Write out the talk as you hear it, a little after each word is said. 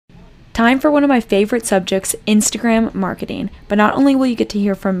Time for one of my favorite subjects, Instagram marketing. But not only will you get to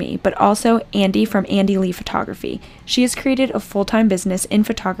hear from me, but also Andy from Andy Lee Photography. She has created a full-time business in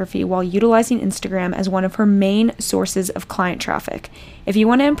photography while utilizing Instagram as one of her main sources of client traffic. If you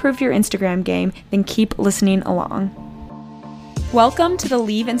want to improve your Instagram game, then keep listening along. Welcome to the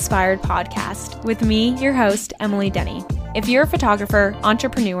Leave Inspired podcast with me, your host, Emily Denny. If you're a photographer,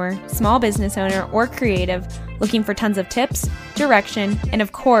 entrepreneur, small business owner, or creative looking for tons of tips, direction, and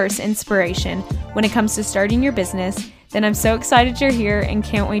of course, inspiration when it comes to starting your business, then I'm so excited you're here and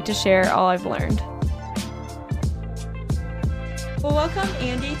can't wait to share all I've learned. Well, welcome,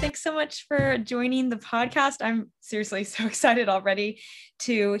 Andy. Thanks so much for joining the podcast. I'm seriously so excited already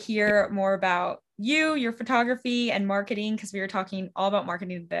to hear more about your photography and marketing, because we were talking all about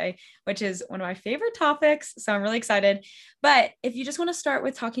marketing today, which is one of my favorite topics. So I'm really excited. But if you just want to start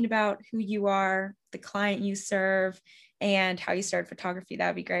with talking about who you are, the client you serve, and how you started photography, that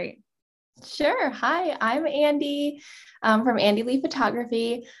would be great. Sure. Hi, I'm Andy from Andy Lee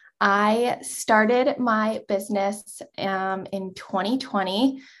Photography. I started my business in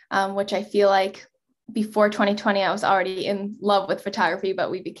 2020, which I feel like before 2020, I was already in love with photography,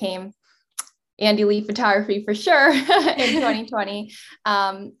 but we became Andy Lee Photography for sure in 2020.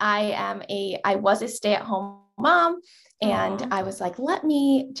 I was a stay-at-home mom, and I was like, let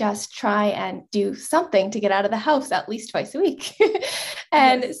me just try and do something to get out of the house at least twice a week.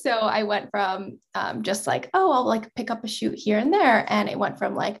 And so I went from just like, oh, I'll like pick up a shoot here and there. And it went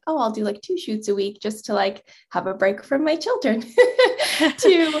from like, oh, I'll do like 2 shoots a week just to like have a break from my children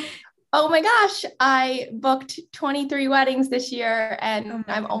to oh my gosh, I booked 23 weddings this year and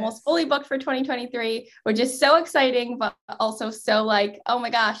I'm almost fully booked for 2023, which is so exciting, but also so like, oh my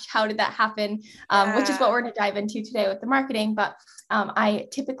gosh, how did that happen? Which is what we're going to dive into today with the marketing. But I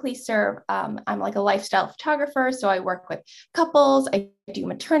typically serve, I'm like a lifestyle photographer. So I work with couples, I do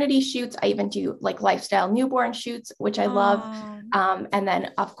maternity shoots. I even do like lifestyle newborn shoots, which I love. And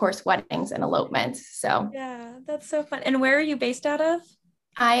then of course, weddings and elopements. So yeah, that's so fun. And where are you based out of?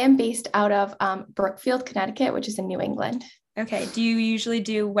 I am based out of Brookfield, Connecticut, which is in New England. Okay. Do you usually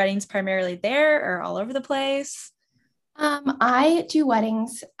do weddings primarily there or all over the place? I do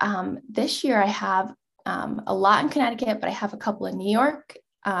weddings. This year I have a lot in Connecticut, but I have a couple in New York,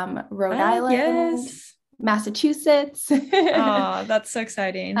 Rhode Island, Massachusetts. Oh, that's so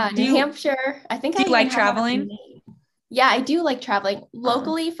exciting. New Hampshire. I think do you like traveling? Yeah, I do like traveling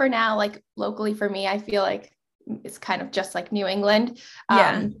locally for now. Like locally for me, I feel like it's kind of just like New England.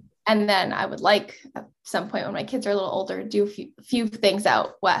 And then I would like at some point when my kids are a little older, do a few things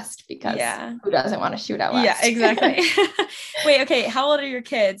out west, because who doesn't want to shoot out west? Yeah, exactly. Wait, okay. How old are your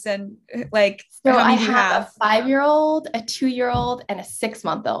kids? And like, so how many do you have? A 5-year-old, a 2-year-old, and a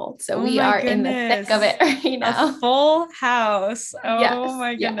 6-month-old. So we are in the thick of it right now. A full house. Oh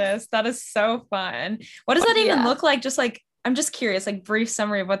my goodness. That is so fun. What does that even look like? Just like, I'm just curious, like brief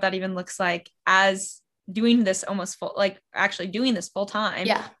summary of what that even looks like as doing this almost full, like actually doing this full time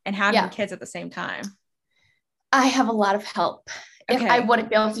and having kids at the same time. I have a lot of help. Okay. If I wouldn't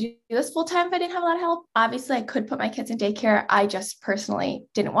be able to do this full time if I didn't have a lot of help. Obviously I could put my kids in daycare. I just personally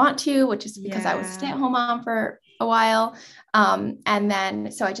didn't want to, which is because I was a stay-at-home mom for a while. And then,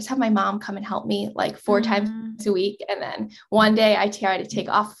 so I just have my mom come and help me like 4 times a week. And then one day I try to take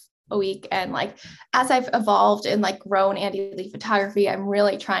off a week. And like, as I've evolved and like grown Andy Lee Photography, I'm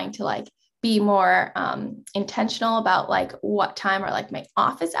really trying to like be more intentional about like what time are like my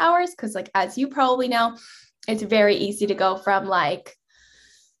office hours. Cause like, as you probably know, it's very easy to go from like,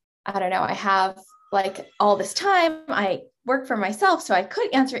 I don't know, I have like all this time, I work for myself, so I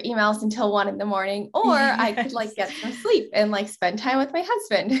could answer emails until 1 a.m, or I could like get some sleep and like spend time with my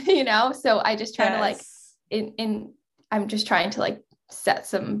husband, you know? So I just try to like, I'm just trying to like set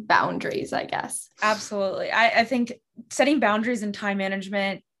some boundaries, I guess. Absolutely. I think setting boundaries and time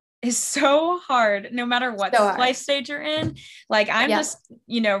management is so hard, no matter what life stage you're in. Like I'm just,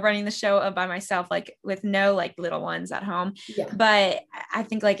 running the show by myself, like with no like little ones at home. But I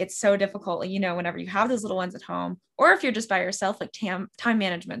think like it's so difficult, whenever you have those little ones at home, or if you're just by yourself, like time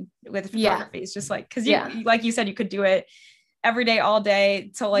management with photography is just like, cause like you said, you could do it every day, all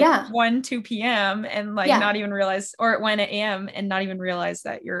day till like 1, 2 p.m. and like not even realize, or at 1 a.m. and not even realize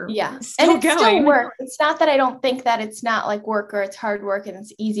that you're still and it's going. Still work. It's not that I don't think that it's not like work or it's hard work and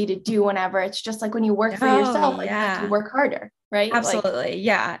it's easy to do whenever. It's just like when you work for yourself, like, you work harder, right? Absolutely.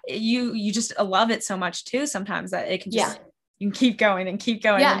 Like, you just love it so much too sometimes that it can just you can keep going and keep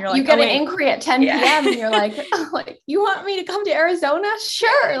going. Yeah. And you're like, you get an inquiry at 10 p.m. and you're like, oh, like, you want me to come to Arizona?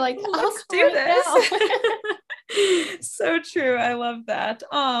 Sure. Like, let's do this. So true. I love that.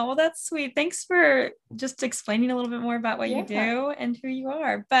 Oh, well, that's sweet. Thanks for just explaining a little bit more about what you Yeah. do and who you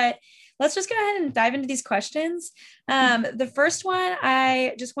are. But let's just go ahead and dive into these questions. The first one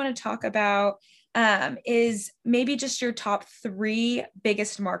I just want to talk about is maybe just your top 3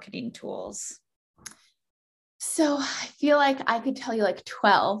 biggest marketing tools. So I feel like I could tell you like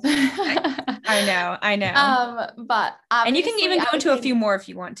 12. I know. But And you can obviously even go I would into a say, few more if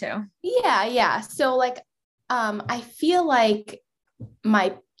you want to. yeah. So like, I feel like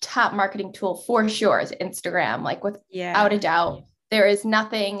my top marketing tool for sure is Instagram, like without a doubt. There is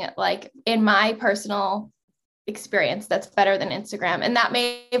nothing like in my personal experience that's better than Instagram. And that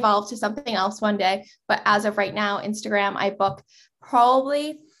may evolve to something else one day. But as of right now, Instagram, I book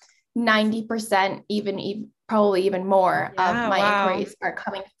probably 90%, probably even more of my inquiries are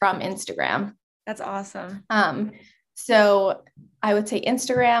coming from Instagram. That's awesome. So I would say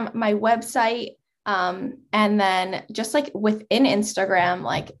Instagram, my website, and then just like within Instagram,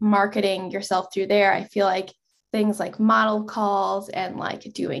 like marketing yourself through there. I feel like things like model calls and like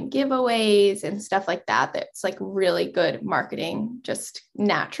doing giveaways and stuff like that, that's like really good marketing just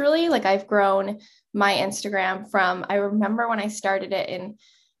naturally. Like I've grown my Instagram from, I remember when I started it in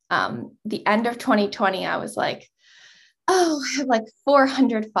the end of 2020, I was like, oh, I have like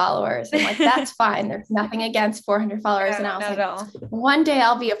 400 followers. And like, that's fine. There's nothing against 400 followers. And I was like, one day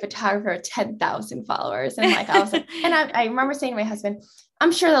I'll be a photographer of 10,000 followers. And like, I was like, and I remember saying to my husband,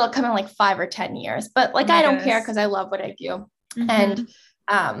 I'm sure that'll come in like 5 or 10 years, but like, I don't care because I love what I do. Mm-hmm.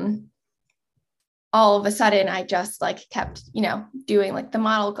 And all of a sudden I just like kept, doing like the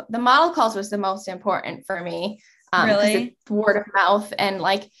model calls was the most important for me. Really? It's word of mouth. And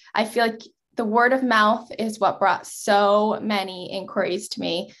like, I feel like the word of mouth is what brought so many inquiries to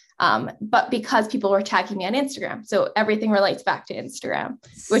me. But because people were tagging me on Instagram. So everything relates back to Instagram,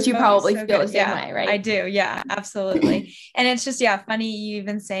 which you probably feel the same way, right? I do. Yeah, absolutely. And it's just, funny you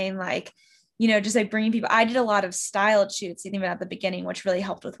even saying like, just like bringing people, I did a lot of styled shoots even at the beginning, which really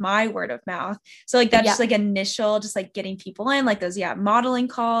helped with my word of mouth. So like that's just like initial, just like getting people in like those, modeling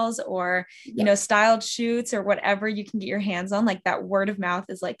calls or, styled shoots or whatever you can get your hands on, like that word of mouth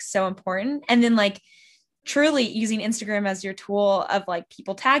is like so important. And then like truly using Instagram as your tool of like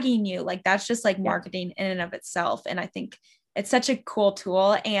people tagging you, like that's just like marketing in and of itself. And I think it's such a cool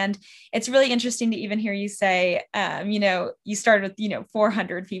tool. And it's really interesting to even hear you say, you started with,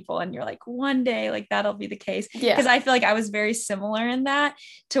 400 people and you're like, one day, like that'll be the case. Because I feel like I was very similar in that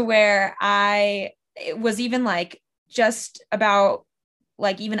to where it was even like just about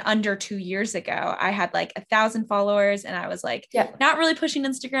like even under 2 years ago, I had like 1,000 followers and I was like, not really pushing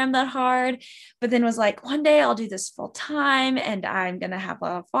Instagram that hard, but then was like, one day I'll do this full time and I'm going to have a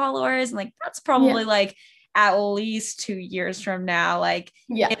lot of followers. And like, that's probably like at least 2 years from now, like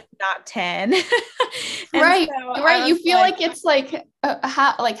if not 10. Right. You feel like it's like,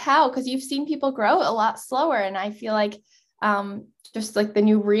 how, because you've seen people grow a lot slower. And I feel like, just like the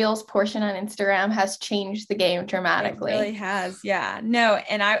new Reels portion on Instagram has changed the game dramatically. It really has. Yeah, no.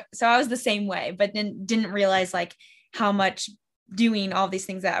 And I was the same way, but then didn't realize like how much doing all these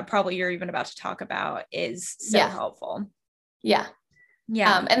things that probably you're even about to talk about is so helpful. Yeah.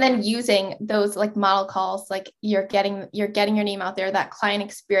 And then using those like model calls, like you're getting your name out there, that client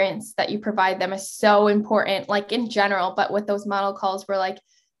experience that you provide them is so important, like in general, but with those model calls where like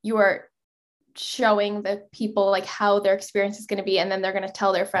you are showing the people like how their experience is going to be. And then they're going to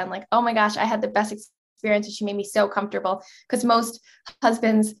tell their friend like, oh my gosh, I had the best experience and she made me so comfortable. Because most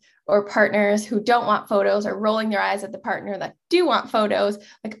husbands or partners who don't want photos are rolling their eyes at the partner that do want photos,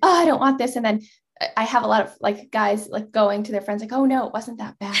 like, oh, I don't want this. And then I have a lot of like guys like going to their friends like, oh no, it wasn't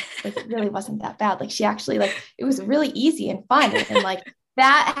that bad. Like it really wasn't that bad. Like she actually like, it was really easy and fun. And like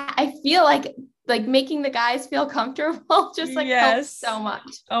that, I feel like making the guys feel comfortable just like helps so much.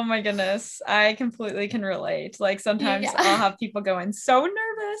 Oh my goodness. I completely can relate. Like sometimes I'll have people going so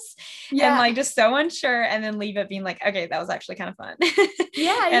nervous and like just so unsure and then leave it being like, okay, that was actually kind of fun.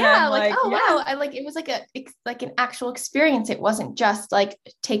 And I'm like, oh wow. I like, it was like an actual experience. It wasn't just like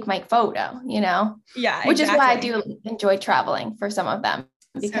take my photo, which is why I do enjoy traveling for some of them.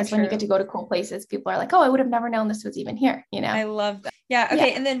 Because when you get to go to cool places, people are like, oh, I would have never known this was even here, I love that. Yeah.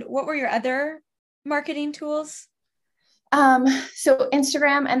 Okay. And then what were your other marketing tools? So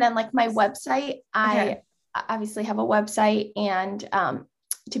Instagram and then like my website, I obviously have a website and,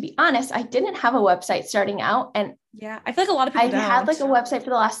 to be honest, I didn't have a website starting out. And I feel like a lot of people don't. Had like a website for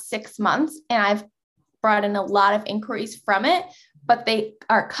the last 6 months and I've brought in a lot of inquiries from it, but they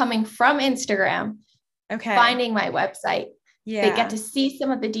are coming from Instagram, finding my website, They get Yeah. to see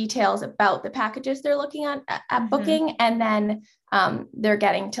some of the details about the packages they're looking at Mm-hmm. booking, and then they're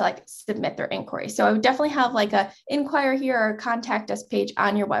getting to like submit their inquiry. So I would definitely have like a inquire here or contact us page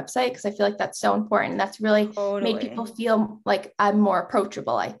on your website, because I feel like that's so important. That's really made people Totally. feel like I'm more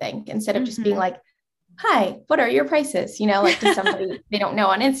approachable, I think, instead of just being Mm-hmm. like, hi, what are your prices? Like to somebody they don't know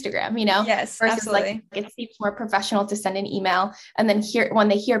on Instagram, Yes, versus like absolutely. it seems more professional to send an email. And then when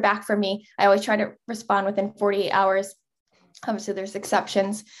they hear back from me, I always try to respond within 48 hours. Obviously there's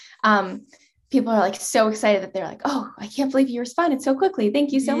exceptions. People are like so excited that they're like, oh, I can't believe you responded so quickly.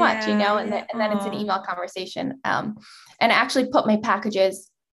 Thank you so much. Yeah, And then, yeah. it's an Aw. email conversation. And I actually put my packages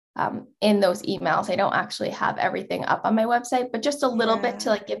in those emails. I don't actually have everything up on my website, but just a little bit to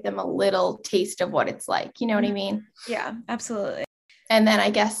Yeah. like give them a little taste of what it's like. You know what I Mhm. mean? Yeah, absolutely. And then I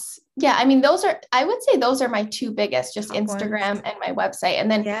guess, yeah, I mean, I would say those are my two biggest, just Top ones. Instagram and my website. And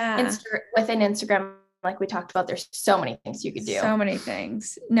then Yeah. within Instagram, like we talked about, there's so many things you could do. So many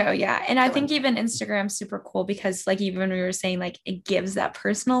things. No, yeah. And I think even Instagram's super cool because like even we were saying, like it gives that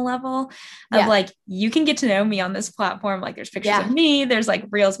personal level of Yeah. like you can get to know me on this platform. Like there's pictures of Yeah. me, there's like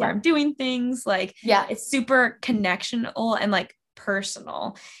reels where Yeah. I'm doing things. Like Yeah. it's super connectional and like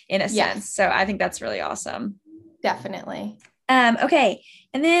personal in a Yes, sense. So I think that's really awesome. definitely. Okay.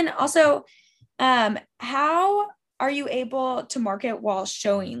 And then also, how are you able to market while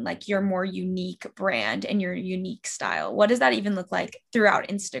showing like your more unique brand and your unique style? What does that even look like throughout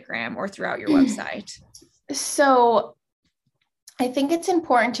Instagram or throughout your website? So I think it's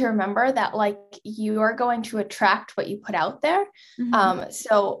important to remember that like you are going to attract what you put out there. Mm-hmm.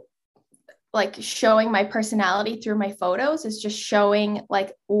 So like showing my personality through my photos is just showing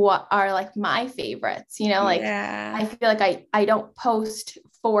like what are like my favorites, like Yeah. I feel like I don't post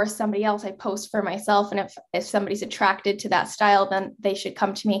for somebody else. I post for myself. And if somebody's attracted to that style, then they should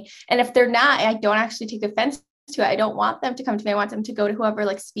come to me. And if they're not, I don't actually take offense to it. I don't want them to come to me. I want them to go to whoever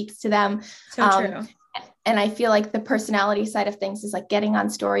like speaks to them. So true. And I feel like the personality side of things is like getting on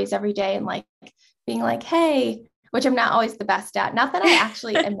stories every day and like being like, hey, which I'm not always the best at. Not that I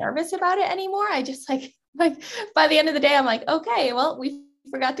actually am nervous about it anymore. I just like by the end of the day, I'm like, okay, well, we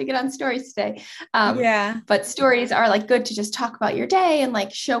forgot to get on stories today. Yeah. But stories are like good to just talk about your day and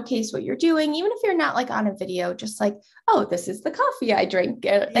like showcase what you're doing, even if you're not like on a video, just like, oh, this is the coffee I drink.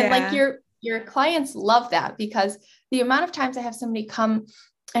 And like Yeah. your clients love that, because the amount of times I have somebody come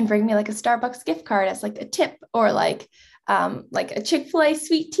and bring me like a Starbucks gift card as like a tip, or like a Chick-fil-A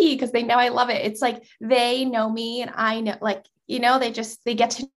sweet tea because they know I love it. It's like they know me and I know, like, they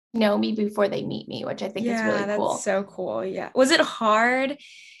get to know me before they meet me, which I think is Yeah, really that's cool. so cool. Yeah. Was it hard?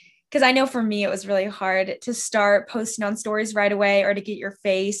 Because I know for me, it was really hard to start posting on stories right away or to get your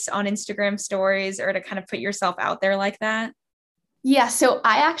face on Instagram stories or to kind of put yourself out there like that. Yeah. So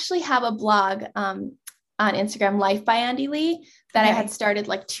I actually have a blog on Instagram, Life by Andy Lee, that I had Okay. started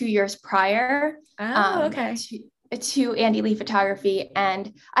like 2 years prior Oh, okay. to Andy Lee Photography.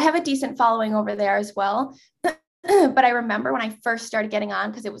 And I have a decent following over there as well. But I remember when I first started getting on,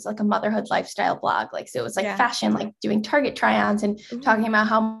 because it was like a motherhood lifestyle blog. Like, so it was like Yeah. fashion, like doing Target try-ons and talking Ooh. about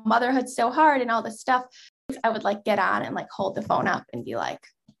how motherhood's so hard and all this stuff. I would like get on and like hold the phone up and be like,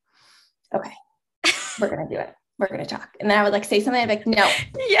 okay, we're going to do it. We're going to talk. And then I would like say something. I'd be like, no,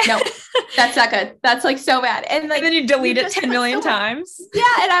 Yeah. no, that's not good. That's like so bad. And like, And then you delete it just 10 put million times.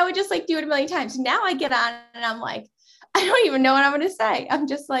 yeah. And I would just like do it a million times. Now I get on and I'm like, I don't even know what I'm going to say. I'm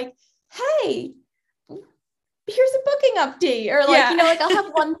just like, hey, here's a booking update, or like, Yeah. like I'll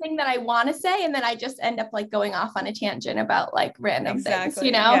have one thing that I want to say, and then I just end up like going off on a tangent about like random things,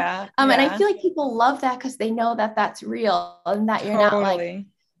 Exactly. Yeah. And I Yeah. feel like people love that because they know that that's real, and that you're not like, Totally.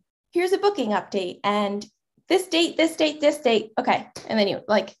 here's a booking update and this date, this date, this date. Okay. And then you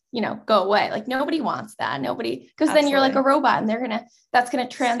like, go away. Like nobody wants that. Nobody, because then you're like a Absolutely. robot, and that's going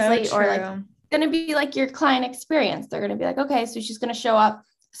to So translate, or like true. going to be like your client experience. They're going to be like, okay, so she's going to show up,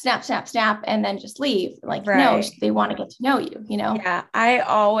 snap, snap, snap, and then just leave. Like, no, Right. they want to get to know you. Yeah. I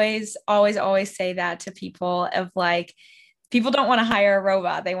always, always, always say that to people of like, people don't want to hire a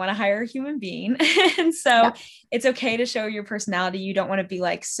robot. They want to hire a human being. And so Yeah. it's okay to show your personality. You don't want to be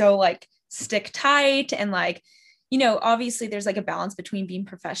like, so like stick tight and like, obviously there's like a balance between being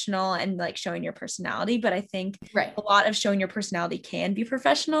professional and like showing your personality. But I think Right. a lot of showing your personality can be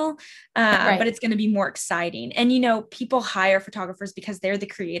professional, Right. but it's going to be more exciting. And, people hire photographers because they're the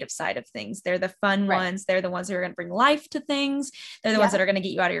creative side of things. They're the fun Right. ones. They're the ones who are going to bring life to things. They're the ones that are going to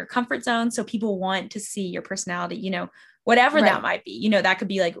get you out of your comfort zone. So people want to see your personality, whatever Right. that might be. That could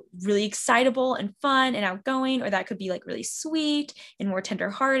be like really excitable and fun and outgoing, or that could be like really sweet and more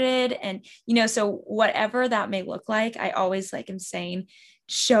tenderhearted. And, so whatever that may look like, I always like am saying,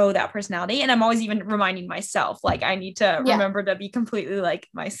 show that personality. And I'm always even reminding myself, like, I need to remember to be completely like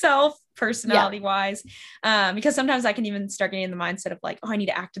myself personality wise. Because sometimes I can even start getting in the mindset of like, oh, I need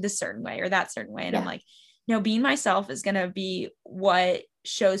to act this certain way or that certain way. And I'm like, no, being myself is going to be what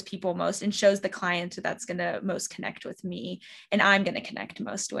shows people most and shows the client that's going to most connect with me and I'm going to connect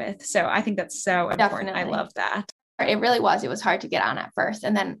most with. So I think that's so important. Definitely. I love that. It really was. It was hard to get on at first.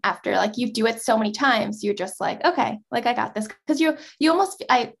 And then after like you do it so many times, you're just like, okay, like I got this. Cause you almost,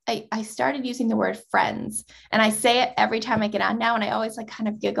 I started using the word friends and I say it every time I get on now. And I always like kind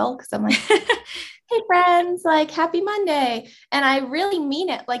of giggle cause I'm like, hey friends, like happy Monday. And I really mean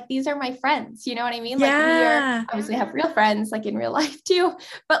it. Like, these are my friends, you know what I mean? Like we are obviously have real friends, like in real life too,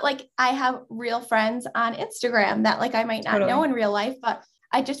 but like I have real friends on Instagram that like I might not know in real life, but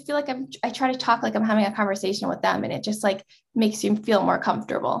I just feel like I try to talk like I'm having a conversation with them and it just like makes you feel more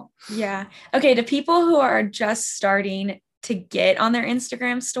comfortable. Yeah. Okay. To people who are just starting to get on their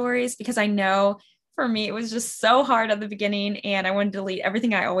Instagram stories, because I know for me, it was just so hard at the beginning and I wanted to delete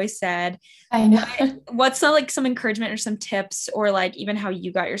everything I always said. I know. What's some encouragement or some tips or like even how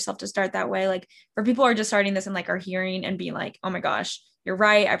you got yourself to start that way? Like for people who are just starting this and like are hearing and being like, oh my gosh, you're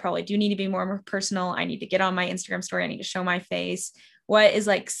right. I probably do need to be more personal. I need to get on my Instagram story. I need to show my face. What is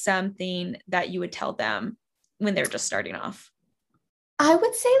like something that you would tell them when they're just starting off? I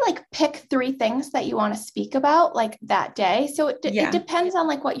would say like pick 3 things that you want to speak about like that day. So it depends on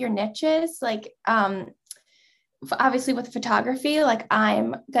like what your niche is. Like, obviously with photography, like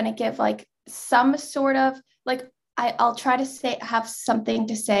I'm going to give like some sort of like, I'll try to have something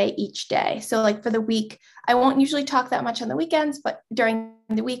to say each day. So like for the week, I won't usually talk that much on the weekends, but during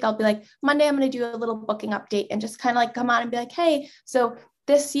the week, I'll be like, Monday, I'm going to do a little booking update and just kind of like come on and be like, hey, so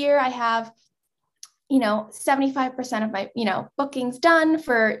this year I have 75% of my, bookings done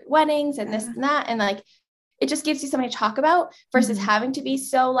for weddings and this and that. And like, it just gives you something to talk about versus having to be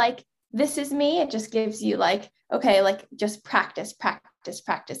so like, this is me. It just gives you like, okay, like just practice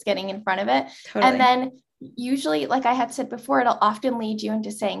getting in front of it. Totally. And then usually, like I had said before, it'll often lead you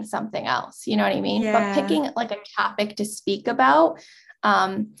into saying something else. You know what I mean? Yeah. But picking like a topic to speak about.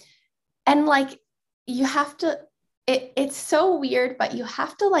 And like, you have to, it's so weird, but you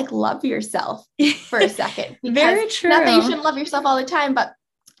have to like love yourself for a second. Very true. Not that you shouldn't love yourself all the time, but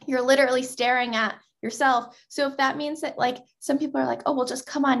you're literally staring at yourself. So if that means that like some people are like, oh, well, just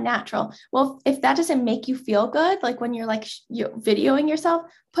come on natural. Well, if that doesn't make you feel good, like when you're like you're videoing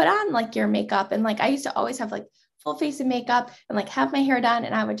yourself, put on like your makeup. And like, I used to always have like full face of makeup and like have my hair done.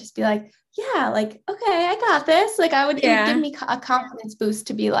 And I would just be like, yeah, like, okay, I got this. Like it would give me a confidence boost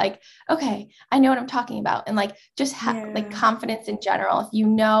to be like, okay, I know what I'm talking about. And like, just have like confidence in general. If you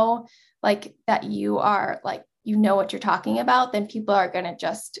know, like that you are like, you know what you're talking about, then people are going to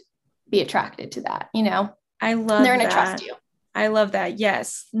just be attracted to that, I love they're going to trust you. I love that.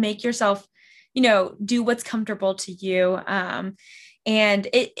 Yes. Make yourself, do what's comfortable to you. And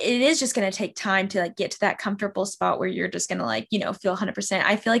it is just going to take time to like get to that comfortable spot where you're just going to like, feel 100%.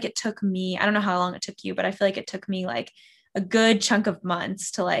 I feel like it took me, I don't know how long it took you, but I feel like it took me like a good chunk of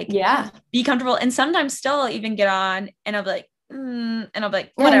months to like, be comfortable. And sometimes still even get on and I'll be like, and I'll be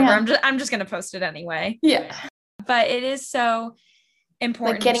like, whatever, I'm just going to post it anyway. Yeah. But it is so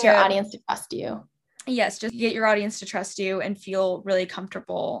important. Like getting your audience to trust you. Yes. Just get your audience to trust you and feel really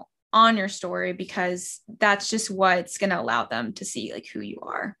comfortable on your story, because that's just what's going to allow them to see like who you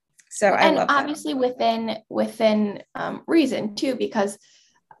are. So I love that. And obviously within reason too, because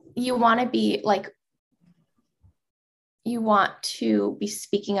you want to be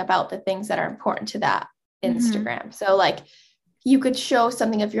speaking about the things that are important to that Instagram. So like you could show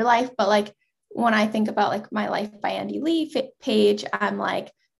something of your life, but like when I think about like my Life by Andy Lee page, I'm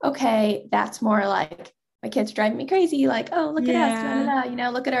like, okay, that's more like my kids are driving me crazy. Like, oh, look at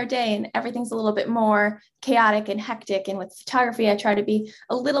us, look at our day. And everything's a little bit more chaotic and hectic. And with photography, I try to be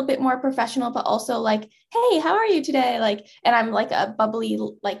a little bit more professional, but also like, hey, how are you today? Like, and I'm like a bubbly,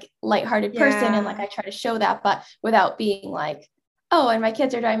 like lighthearted person. And like, I try to show that, but without being like, oh, and my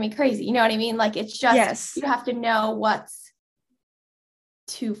kids are driving me crazy. You know what I mean? Like, it's just, you have to know what's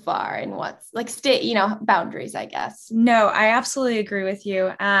too far and what's like boundaries, I guess. No, I absolutely agree with you.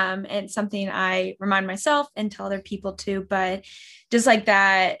 And something I remind myself and tell other people too, but just like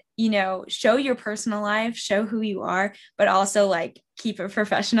that, show your personal life, show who you are, but also like keep it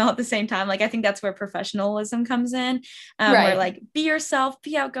professional at the same time. Like, I think that's where professionalism comes in, where like be yourself,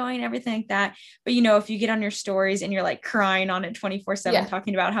 be outgoing, everything like that. But, if you get on your stories and you're like crying on it 24/7,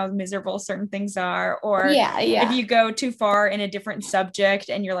 talking about how miserable certain things are, or if you go too far in a different subject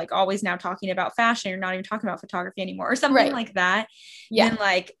and you're like always now talking about fashion, you're not even talking about photography anymore or something like that. Then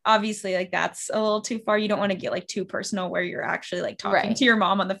like, obviously like that's a little too far. You don't want to get like too personal where you're actually like talking to your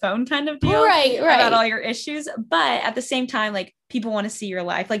mom on the phone kind of deal right. about all your issues. But at the same time, like people want to see your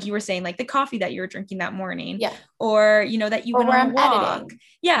life. Like you were saying, like the coffee that you were drinking that morning, or, you know, that you went on a walk.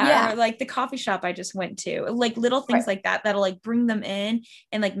 Editing. Or like the coffee shop I just went to, like little things like that, that'll like bring them in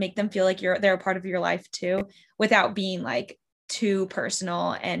and like make them feel like they're a part of your life too, without being like too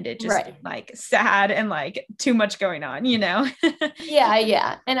personal and it just like sad and like too much going on, you know?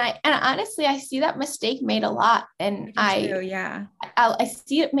 Yeah. And honestly, I see that mistake made a lot. And I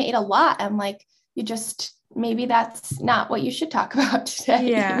see it made a lot. I'm like, maybe that's not what you should talk about today.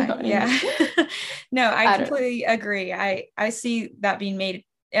 Yeah. You know what I mean? No, I completely agree. I see that being made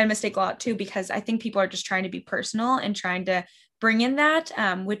a mistake a lot too, because I think people are just trying to be personal and trying to bring in that,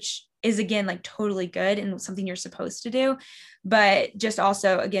 which is again, like totally good and something you're supposed to do, but just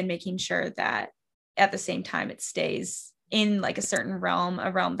also again, making sure that at the same time, it stays in like a certain realm,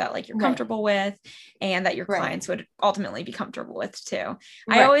 a realm that like you're comfortable with and that your clients would ultimately be comfortable with too.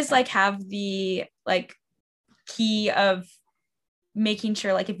 I always like have the like key of making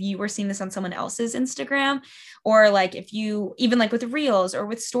sure like if you were seeing this on someone else's Instagram, or like if you even like with reels or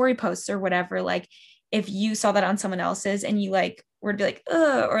with story posts or whatever, like if you saw that on someone else's and you like were to be like,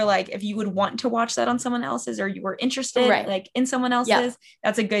 ugh, or like if you would want to watch that on someone else's, or you were interested like in someone else's,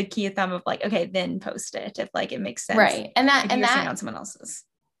 that's a good key of thumb of like, okay, then post it if like it makes sense. Right. And that on someone else's.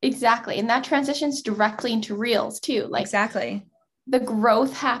 Exactly. And that transitions directly into reels too. Like exactly. The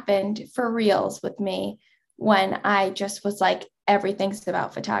growth happened for reels with me when I just was like, everything's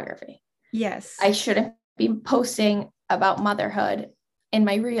about photography. Yes. I shouldn't be posting about motherhood in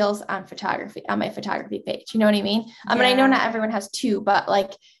my reels on my photography page. You know what I mean? I mean, I know not everyone has two, but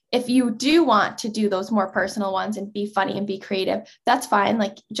like, if you do want to do those more personal ones and be funny and be creative, that's fine.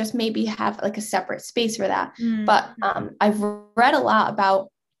 Like just maybe have like a separate space for that. But I've read a lot about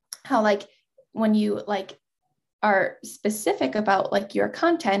how like when you like are specific about like your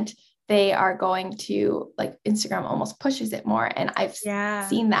content, they are going to like Instagram almost pushes it more. And I've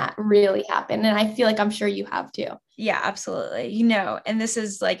seen that really happen. And I feel like I'm sure you have too. Yeah, absolutely. You know, and this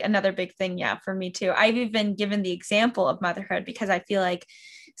is like another big thing. Yeah, for me too. I've even given the example of motherhood because I feel like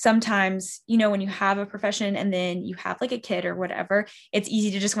sometimes, you know, when you have a profession and then you have like a kid or whatever, it's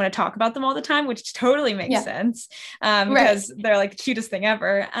easy to just want to talk about them all the time, which totally makes sense because they're like the cutest thing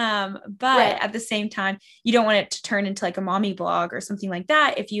ever. But at the same time, you don't want it to turn into like a mommy blog or something like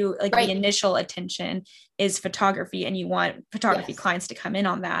that. If you like the initial attention is photography and you want photography clients to come in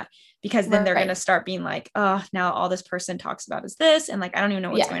on that, because then they're going to start being like, oh, now all this person talks about is this. And like, I don't even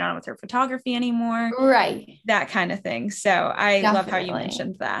know what's going on with her photography anymore. Right. That kind of thing. So I love how you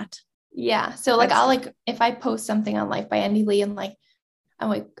mentioned that. Yeah. So like, I'll like, if I post something on Life by Andy Lee and like, I'm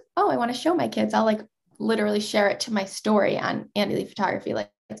like, oh, I want to show my kids, I'll like literally share it to my story on Andy Lee Photography. Like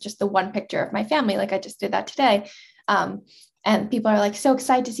it's just the one picture of my family. Like I just did that today. And people are like, so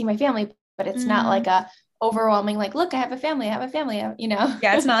excited to see my family, but it's not like a overwhelming, like, look, I have a family, you know?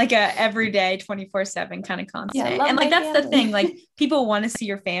 Yeah. It's not like a everyday 24/7 kind of constant. And like, that's the thing, like people want to see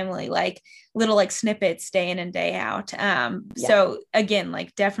your family, like little like snippets day in and day out. So again,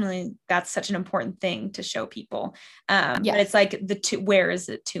 like definitely that's such an important thing to show people. But it's like where is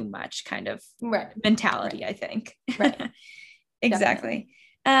it too much kind of mentality, I think. Exactly.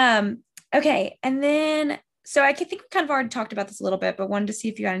 Okay. And then, so I think we kind of already talked about this a little bit, but wanted to see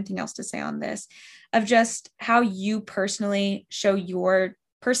if you had anything else to say on this of just how you personally show your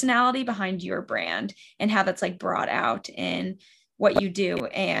personality behind your brand and how that's like brought out in what you do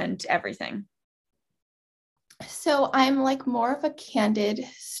and everything. So I'm like more of a candid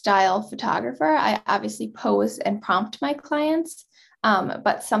style photographer. I obviously pose and prompt my clients.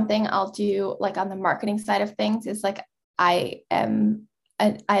 But something I'll do like on the marketing side of things is like, I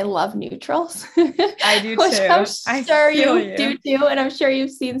love neutrals. I do which too. I'm sure you do too. And I'm sure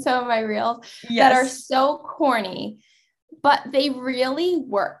you've seen some of my reels that are so corny, but they really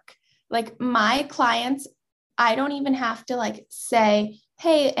work. Like my clients, I don't even have to like say,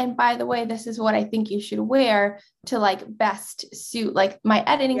 hey, and by the way, this is what I think you should wear to like best suit like my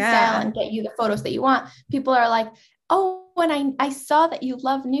editing style and get you the photos that you want. People are like, oh, and I saw that you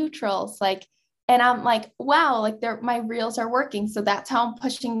love neutrals. Like, and I'm like, wow, like my reels are working. So that's how I'm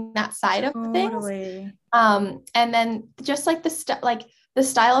pushing that side of things. And then just like the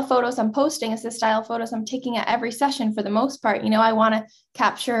style of photos I'm posting is the style of photos I'm taking at every session for the most part. You know, I want to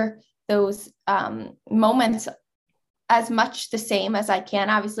capture those moments as much the same as I can.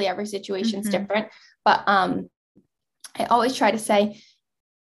 Obviously, every situation's different, but I always try to say,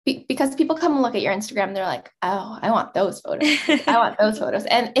 because people come and look at your Instagram, they're like, oh, I want those photos. I want those photos.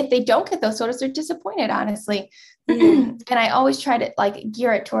 And if they don't get those photos, they're disappointed, honestly. And I always try to like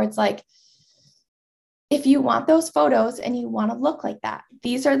gear it towards like, if you want those photos and you want to look like that,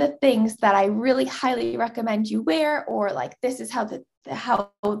 these are the things that I really highly recommend you wear, or like, this is how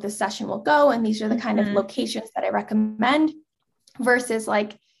the session will go. And these are the kind of locations that I recommend, versus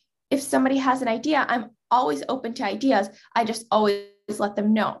like, if somebody has an idea, I'm always open to ideas. I just always let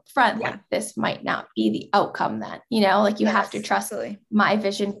them know up front, like, this might not be the outcome then, like, you have to trust my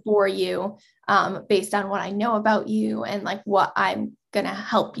vision for you, based on what I know about you and like what I'm going to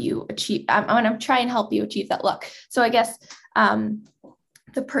help you achieve. I'm going to try and help you achieve that look. So I guess,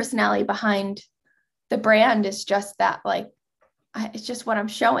 the personality behind the brand is just that, like, it's just what I'm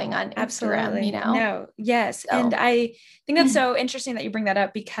showing on Instagram, No, yes. So. And I think that's so interesting that you bring that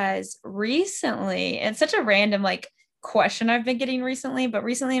up, because recently, it's such a random like question I've been getting recently, but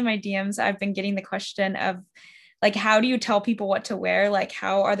recently in my DMs, I've been getting the question of like, how do you tell people what to wear? Like,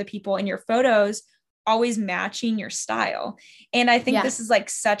 how are the people in your photos always matching your style? And I think this is like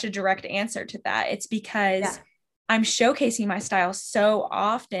such a direct answer to that. It's because I'm showcasing my style so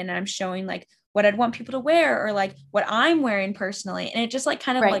often, and I'm showing like what I'd want people to wear, or like what I'm wearing personally. And it just like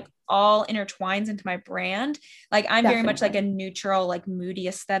kind of like all intertwines into my brand. Like, I'm very much like a neutral, like moody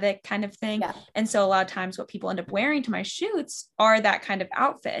aesthetic kind of thing. Yeah. And so a lot of times what people end up wearing to my shoots are that kind of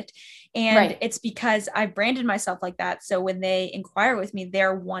outfit. And it's because I've branded myself like that. So when they inquire with me,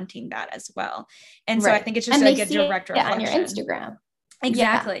 they're wanting that as well. And so I think it's just like a direct reflection on your Instagram.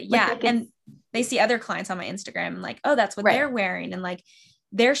 Exactly. Yeah. And they see other clients on my Instagram and like, oh, that's what they're wearing. And like,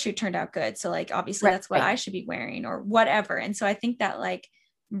 their shoot turned out good. So like, obviously that's what I should be wearing or whatever. And so I think that like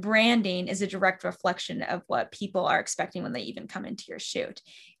branding is a direct reflection of what people are expecting when they even come into your shoot.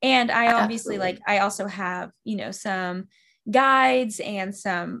 And I obviously like, I also have, some guides and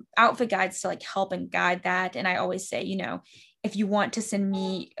some outfit guides to like help and guide that. And I always say, if you want to send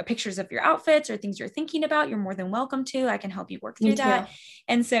me pictures of your outfits or things you're thinking about, you're more than welcome to. I can help you work through that.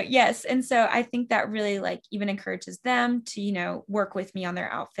 And so, yes. And so I think that really like even encourages them to, work with me on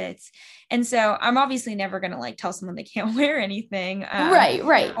their outfits. And so I'm obviously never going to like tell someone they can't wear anything.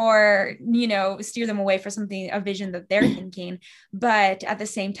 Or, steer them away for something, a vision that they're thinking. But at the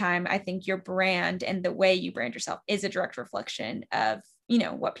same time, I think your brand and the way you brand yourself is a direct reflection of,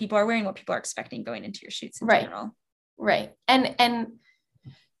 what people are wearing, what people are expecting going into your shoots in general. Right. And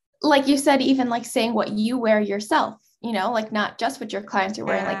like you said, even like saying what you wear yourself, like not just what your clients are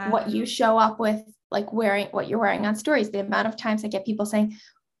wearing, like what you show up with, like wearing what you're wearing on stories. The amount of times I get people saying,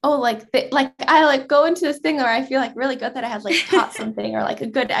 oh, like I like go into this thing where I feel like really good that I had like taught something or like a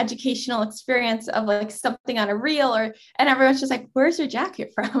good educational experience of like something on a reel, and everyone's just like, where's your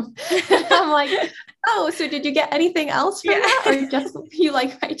jacket from? I'm like, oh, so did you get anything else from that, or just you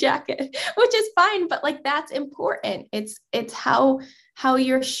like my jacket? Which is fine, but like that's important. It's how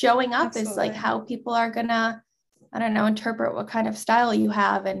you're showing up is like how people are gonna, I don't know, interpret what kind of style you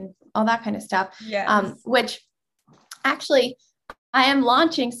have and all that kind of stuff. Which actually I am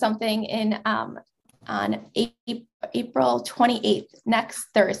launching something on April 28th, next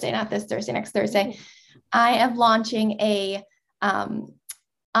Thursday, not this Thursday, next Thursday. I am launching a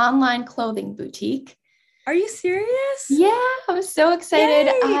online clothing boutique. Are you serious? Yeah, I'm so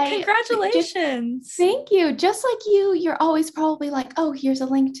excited. Congratulations. Thank you. Just like you're always probably like, oh, here's a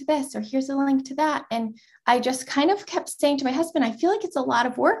link to this or here's a link to that. And I just kind of kept saying to my husband, I feel like it's a lot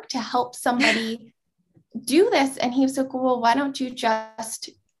of work to help somebody do this. And he was like, well, why don't you just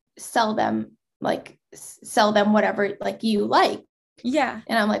sell them whatever like you like? Yeah.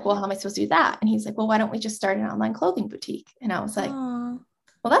 And I'm like, well, how am I supposed to do that? And he's like, well, why don't we just start an online clothing boutique? And I was like,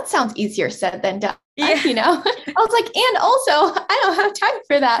 well, that sounds easier said than done. I was like, and also I don't have time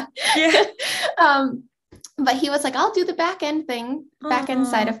for that. But he was like, I'll do the back end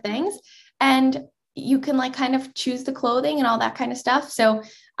side of things. And you can like kind of choose the clothing and all that kind of stuff. So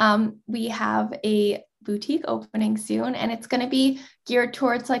we have a boutique opening soon, and it's going to be geared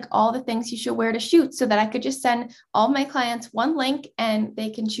towards like all the things you should wear to shoot, so that I could just send all my clients one link and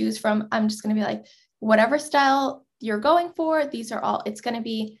they can choose from. I'm just going to be like, whatever style you're going for, it's going to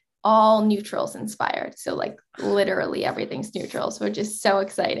be all neutrals inspired. So like literally everything's neutrals, which is so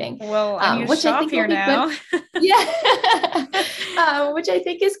exciting. Well, I need to shop here now. Which I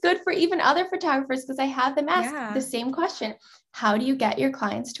think is good for even other photographers, because I have them ask the same question. How do you get your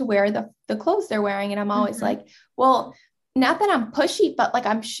clients to wear the clothes they're wearing? And I'm always like, well, not that I'm pushy, but like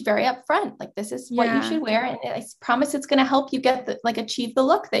I'm very upfront. Like, this is what you should wear. And I promise it's going to help you get achieve the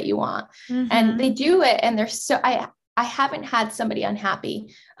look that you want. And they do it. And they're so, I haven't had somebody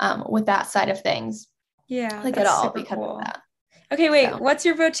unhappy with that side of things. Yeah. Like at all because of that. Okay, wait, what's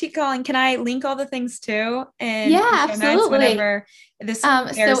your boutique calling? Can I link all the things too? And absolutely. Whenever this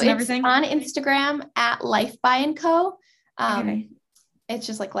airs and everything? It's on Instagram at Life by & Co. it's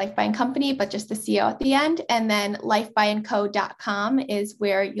just like Life by and Company, but just the CO at the end. And then lifebyandco.com is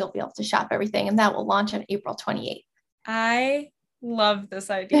where you'll be able to shop everything. And that will launch on April 28th. I love this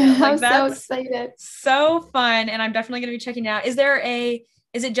idea. I'm so That's excited. so fun. And I'm definitely going to be checking it out.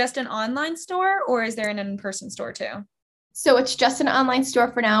 Is it just an online store or is there an in-person store too? So it's just an online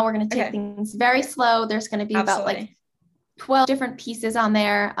store for now. We're going to take things very slow. There's going to be about like 12 different pieces on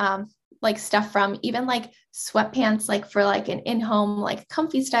there. Like stuff from even like sweatpants, like for like an in-home, like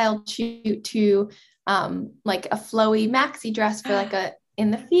comfy style shoot to like a flowy maxi dress for like a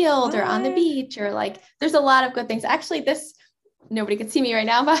in the field or on the beach, or like there's a lot of good things. Actually, nobody can see me right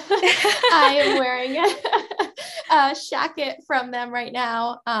now, but I am wearing a jacket from them right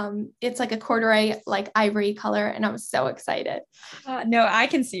now. It's like a corduroy, like ivory color, and I'm so excited. No, I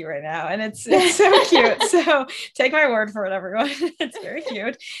can see right now, and it's so cute. So take my word for it, everyone. It's very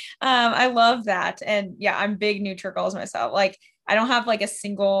cute. I love that, and yeah, I'm big neutral girls myself. Like I don't have like a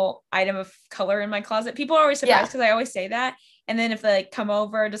single item of color in my closet. People are always surprised because I always say that. And then if they like come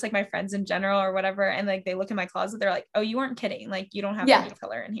over, just like my friends in general or whatever, and like they look in my closet, they're like, "Oh, you weren't kidding. Like you don't have any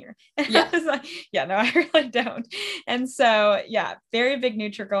color in here." Yeah. I was like, yeah, no, I really don't. And so, yeah, very big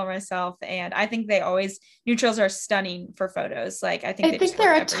neutral girl myself. And I think neutrals are stunning for photos. Like I think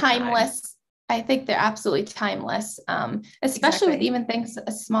they're timeless. I think they're absolutely timeless. Especially with even things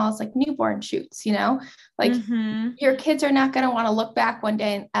as small as like newborn shoots, like your kids are not going to want to look back one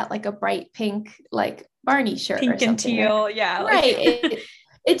day at like a bright pink, like Barney shirt, pink or something, and teal. Right? Yeah. Right.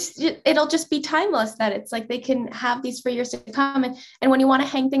 It'll just be timeless, that it's like they can have these for years to come. And when you want to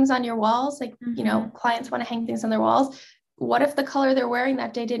hang things on your walls, like, clients want to hang things on their walls. What if the color they're wearing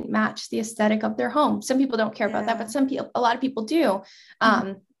that day didn't match the aesthetic of their home? Some people don't care about that, but a lot of people do.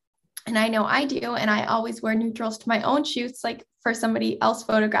 And I know I do. And I always wear neutrals to my own shoots, like for somebody else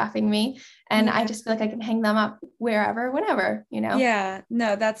photographing me. And I just feel like I can hang them up wherever, whenever, Yeah,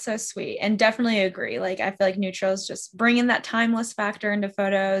 no, that's so sweet. And definitely agree. Like, I feel like neutrals just bring in that timeless factor into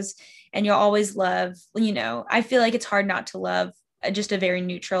photos, and you'll always love, I feel like it's hard not to love just a very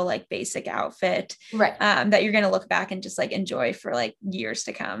neutral, like basic outfit, right? That you're going to look back and just like enjoy for like years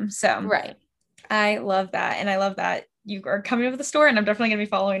to come. So right. I love that. And I love that you are coming over the store, and I'm definitely going to be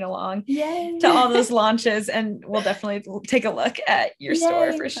following along Yay. To all those launches, and we'll definitely take a look at your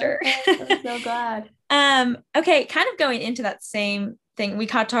store for sure. I'm so glad. Okay. Kind of going into that same thing we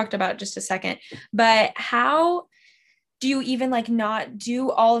talked about just a second, but how do you even like not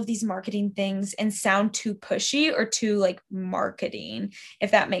do all of these marketing things and sound too pushy or too like marketing, if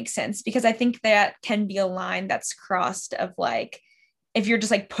that makes sense? Because I think that can be a line that's crossed of like, if you're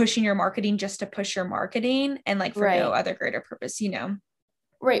just like pushing your marketing just to push your marketing and like for no other greater purpose,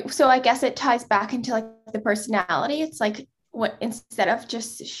 Right. So I guess it ties back into like the personality. It's like instead of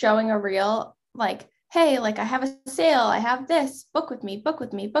just showing a reel, like, hey, like I have a sale, I have this, book with me, book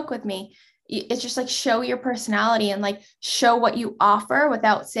with me, book with me. It's just like show your personality and like show what you offer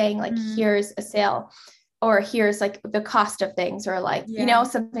without saying like, here's a sale or here's like the cost of things or like,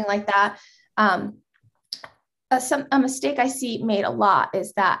 something like that. A mistake I see made a lot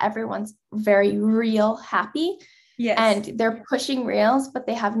is that everyone's very reel happy. Yes. And they're pushing reels, but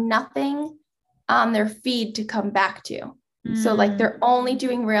they have nothing on their feed to come back to. So like they're only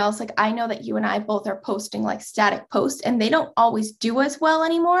doing reels. Like I know that you and I both are posting like static posts, and they don't always do as well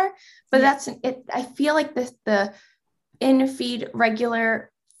anymore, but that's it. I feel like the in feed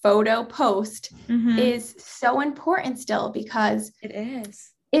regular photo post is so important still, because it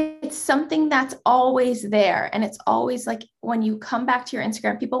is. It's something that's always there. And it's always like when you come back to your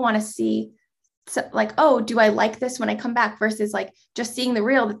Instagram, people want to see like, oh, do I like this when I come back, versus like just seeing the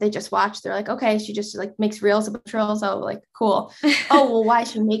reel that they just watched. They're like, okay, she just like makes reels about neutrals. Oh, like cool. Oh, well, why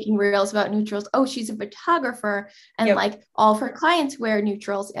is she making reels about neutrals? Oh, she's a photographer, and like all of her clients wear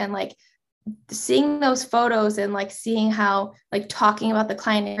neutrals. And like seeing those photos and like seeing how like talking about the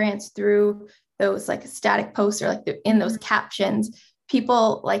client experience through those like static posts or like in those captions,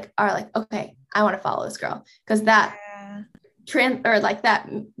 people like are like, okay, I want to follow this girl, because that trend or like that,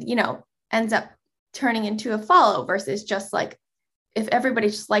 ends up turning into a follow, versus just like if everybody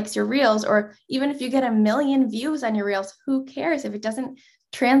just likes your reels, or even if you get 1 million views on your reels, who cares if it doesn't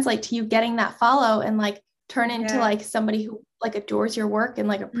translate to you getting that follow and like turn into like somebody who like adores your work and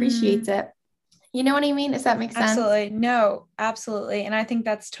like appreciates it. You know what I mean? Does that make sense? Absolutely. No, absolutely. And I think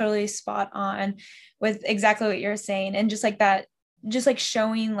that's totally spot on with exactly what you're saying. And just like that, just like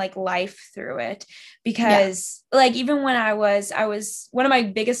showing like life through it, because like even when I was one of my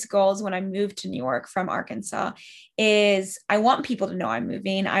biggest goals when I moved to New York from Arkansas is I want people to know I'm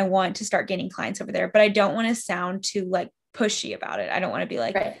moving. I want to start gaining clients over there, but I don't want to sound too like pushy about it. I don't want to be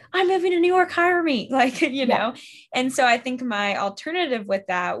like, right. I'm moving to New York, hire me. Like, you Yeah. know? And so I think my alternative with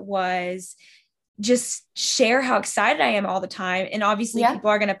that was just share how excited I am all the time. And obviously Yeah. people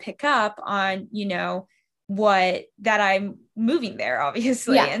are going to pick up on, what that I'm moving there,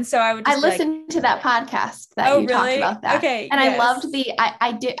 obviously. Yeah. And so I would I just be like, listened to that podcast that oh, you talked really? about that. Okay. And I Yes. loved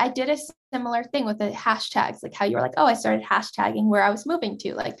I did a similar thing with the hashtags, like how you were like, oh, I started hashtagging where I was moving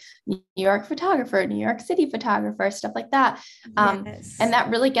to, like New York photographer, New York City photographer, stuff like that. Yes. And that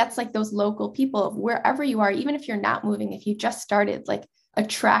really gets like those local people of wherever you are, even if you're not moving, if you just started, like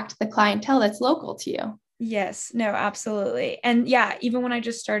attract the clientele that's local to you. Yes, no, absolutely. And yeah, even when I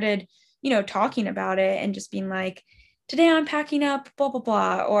just started, talking about it and just being like, today I'm packing up, blah, blah,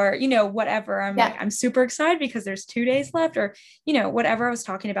 blah, or, whatever. I'm like, I'm super excited because there's 2 days left, or, whatever I was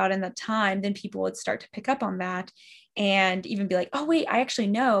talking about in the time, then people would start to pick up on that and even be like, oh, wait, I actually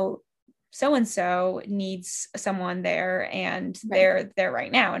know so-and-so needs someone there, and they're there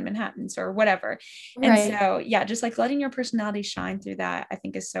right now in Manhattan or whatever. And so, yeah, just like letting your personality shine through that, I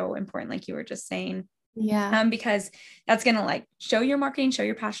think is so important. Like you were just saying. Yeah. Because that's going to like show your marketing, show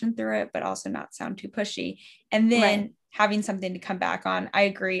your passion through it, but also not sound too pushy. And then having something to come back on. I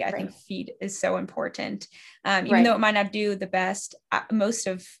agree. I think feed is so important. Even though it might not do the best,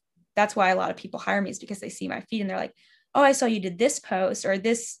 that's why a lot of people hire me, is because they see my feed and they're like, oh, I saw you did this post or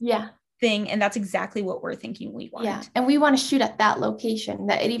this thing. And that's exactly what we're thinking we want. Yeah. And we want to shoot at that location.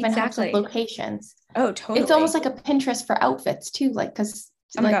 That it even helps with locations. Oh, totally. It's almost like a Pinterest for outfits too. Like, cause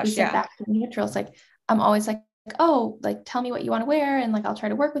we said back to neutrals, like I'm always like, oh, like, tell me what you want to wear. And like, I'll try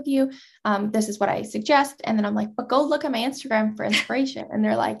to work with you. This is what I suggest. And then I'm like, but go look at my Instagram for inspiration. And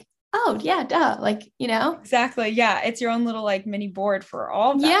they're like, oh yeah, duh. Like, Exactly. Yeah. It's your own little like mini board for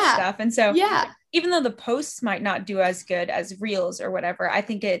all of that stuff. And so even though the posts might not do as good as reels or whatever, I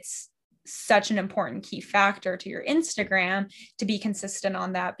think it's such an important key factor to your Instagram to be consistent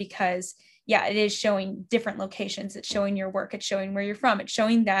on that, because it is showing different locations. It's showing your work. It's showing where you're from. It's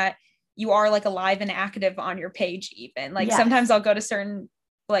showing that you are like alive and active on your page. Even like sometimes I'll go to certain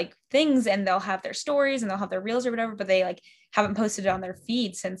like things and they'll have their stories and they'll have their reels or whatever, but they like haven't posted it on their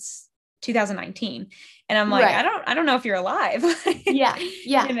feed since 2019. And I'm like, I don't know if you're alive. Yeah.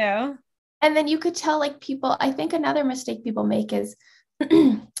 And then you could tell like people, I think another mistake people make is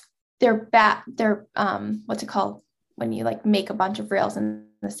they're what's it called when you like make a bunch of reels in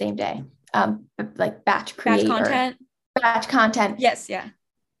the same day, like batch content. Yes. Yeah.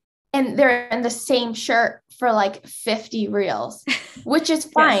 And they're in the same shirt for like 50 reels, which is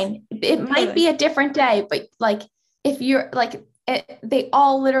fine. It might be a different day, but like, if you're like, they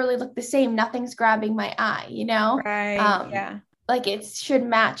all literally look the same. Nothing's grabbing my eye, like it should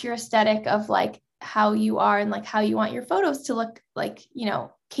match your aesthetic of like how you are and like how you want your photos to look, like,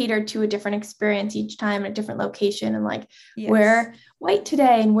 catered to a different experience each time, a different location, and like wear white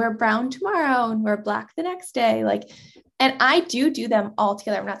today and wear brown tomorrow and wear black the next day. Like, and I do them all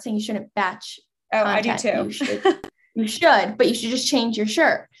together. I'm not saying you shouldn't batch content. I do too. You should, but you should just change your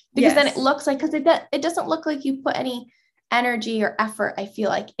shirt, because then it looks like, because it doesn't look like you put any energy or effort, I feel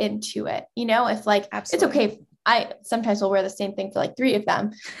like, into it. If like, Absolutely. It's okay. I sometimes will wear the same thing for like 3 of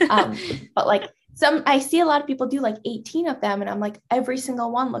them. But like I see a lot of people do like 18 of them, and I'm like, every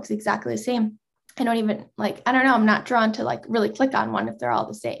single one looks exactly the same. I don't even like, I don't know. I'm not drawn to like really click on one if they're all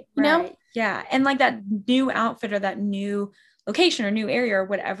the same, you know? Yeah. And like that new outfit or that new location or new area or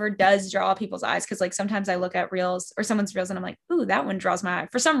whatever does draw people's eyes. Cause like sometimes I look at reels or someone's reels and I'm like, ooh, that one draws my eye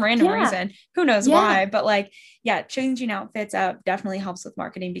for some random reason. Who knows why? But like, changing outfits up definitely helps with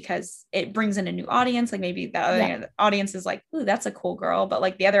marketing, because it brings in a new audience. Like maybe the other audience is like, ooh, that's a cool girl. But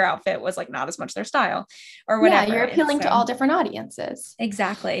like the other outfit was like not as much their style or whatever. Yeah, you're appealing to all different audiences.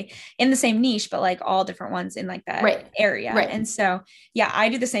 Exactly. In the same niche, but like all different ones in like that area. And so, I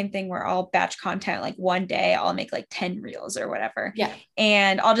do the same thing where I'll batch content. Like one day I'll make like 10 reels or whatever.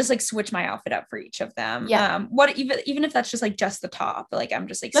 And I'll just like switch my outfit up for each of them. Even if that's just the top, like I'm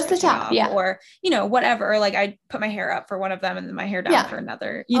just like just the top, or whatever. Like I put my hair up for one of them and then my hair down for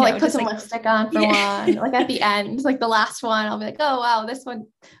another. I'll like put some lipstick on for one. Like at the end, like the last one, I'll be like, oh wow, this one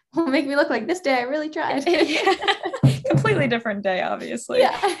will make me look like this day I really tried. Completely different day, obviously.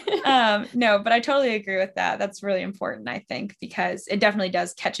 No, but I totally agree with that. That's really important, I think, because it definitely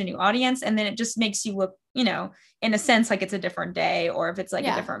does catch a new audience, and then it just makes you look, in a sense, like it's a different day, or if it's like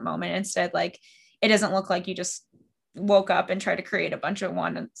a different moment. Instead, like it doesn't look like you just woke up and tried to create a bunch of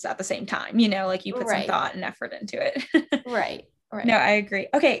ones at the same time, like you put some thought and effort into it. Right. No, I agree.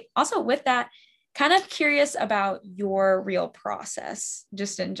 Okay. Also with that, kind of curious about your reel process,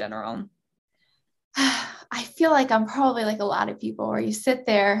 just in general. I feel like I'm probably like a lot of people, where you sit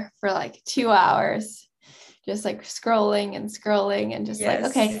there for like 2 hours just like scrolling and just like, Yes.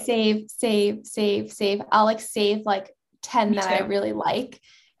 okay, save. I'll like save like 10 Me that I too. really like.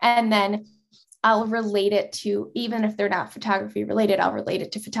 And then I'll relate it to, even if they're not photography related, I'll relate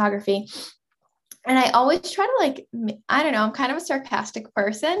it to photography. And I always try to like, I don't know, I'm kind of a sarcastic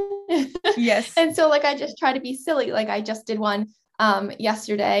person. Yes. And so like, I just try to be silly. Like I just did one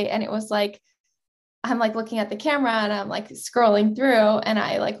yesterday, and it was like, I'm like looking at the camera and I'm like scrolling through, and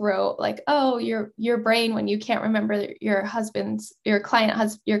I like wrote like, oh, your brain, when you can't remember your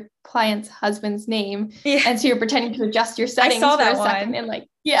client's husband's name. Yeah. And so you're pretending to adjust your I settings saw for that a second one. and like,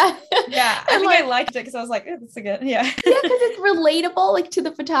 yeah. Yeah. I And think I like, liked it because I was like, oh, that's a good, yeah. yeah, because it's relatable, like to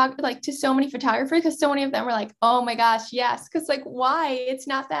the photographer, like to so many photographers, because so many of them were like, oh my gosh, yes. Because like, why? It's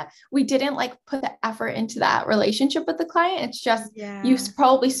not that we didn't like put the effort into that relationship with the client. It's just you Yeah.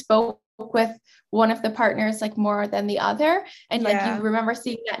 probably spoke with one of the partners like more than the other. And like you Yeah. remember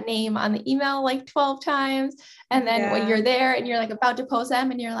seeing that name on the email like 12 times. And then when Yeah. you're there and you're like about to post them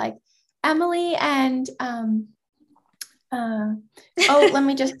and you're like, Emily and oh, let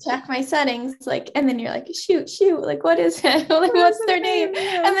me just check my settings. Like, and then you're like, shoot, like, what is it? Like, What was what's the their name?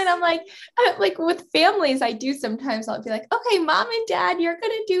 name? And then Yes. I'm like with families, I do sometimes I'll be like, okay, mom and dad, you're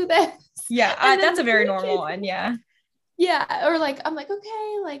going to do this. Yeah. And then That's a the very three normal kids, one. Yeah. yeah. Or like, I'm like,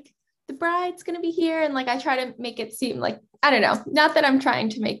 okay, like the bride's going to be here. And like, I try to make it seem like, I don't know, not that I'm trying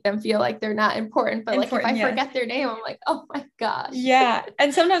to make them feel like they're not important, but like if Important. I Yeah. forget their name, I'm like, oh my gosh. Yeah.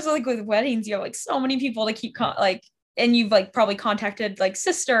 And sometimes like with weddings, you have like so many people to keep like, and you've like probably contacted like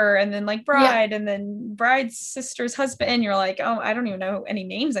sister and then like Yeah. bride and then bride's sister's husband. And you're like, oh, I don't even know any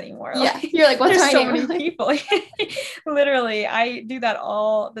names anymore. Yeah. Like You're like, what's there's my so name? many people. Literally, I do that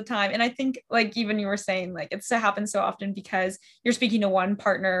all the time. And I think like even you were saying, like it happens so often because you're speaking to one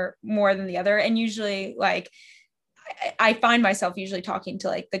partner more than the other. And usually like I find myself usually talking to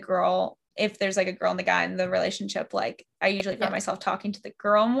like the girl. If there's like a girl and the guy in the relationship, like I usually find myself talking to the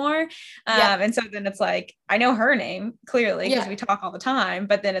girl more. Yeah. And so then it's like, I know her name clearly because Yeah. we talk all the time,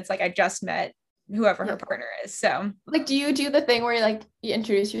 but then it's like, I just met whoever her Yeah. partner is. So Like, do you do the thing where you like you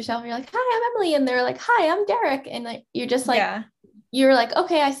introduce yourself and you're like, hi, I'm Emily, and they're like, hi, I'm Derek, and like you're just like, yeah, you're like,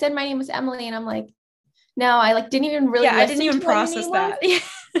 okay, I said my name was Emily, and I'm like, no, I like didn't even really yeah, I didn't listen even to what your process name was. that.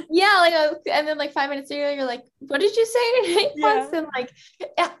 Yeah, like, and then like 5 minutes later, you're like, what did you say your name was? Yeah. And like,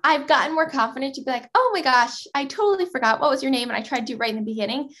 I've gotten more confident to be like, oh my gosh, I totally forgot what was your name, and I tried to right in the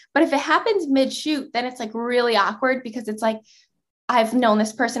beginning. But if it happens mid shoot, then it's like really awkward because it's like I've known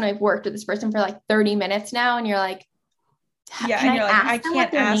this person, I've worked with this person for like 30 minutes now, and you're like, Yeah. can And I you're like, I ask them what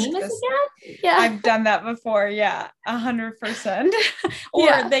can't their ask name is this. again? Yeah. I've done that before. Yeah. 100%. Or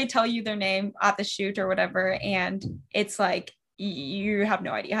Yeah. they tell you their name at the shoot or whatever. And it's like, you have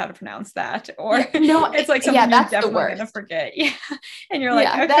no idea how to pronounce that. Or Yeah. No, it's like yeah, something you're that's the definitely going to worst. forget. Yeah. And you're like,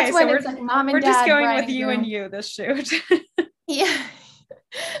 Yeah. That's okay, so when it's like mom we're and just dad, going bride with and you and groom. you this shoot. Yeah.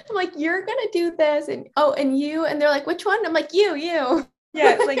 I'm like, you're gonna do this, and oh, and you, and they're like, which one? I'm like, you.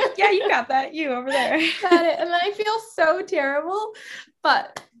 Yeah. Like, yeah, you got that. You over there. Got it. And then I feel so terrible,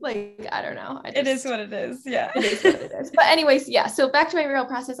 but like, I don't know. It is what it is. Yeah. It is what it is. But anyways, yeah. So back to my real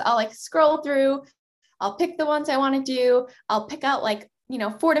process, I'll like scroll through, I'll pick the ones I want to do. I'll pick out like,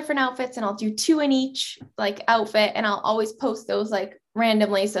 4 different outfits, and I'll do 2 in each like outfit. And I'll always post those like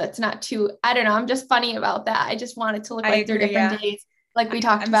randomly. So it's not too, I don't know. I'm just funny about that. I just want it to look I like they're agree. different Yeah. days, like we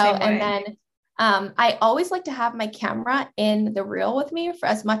talked I'm the same about. And way. then I always like to have my camera in the reel with me for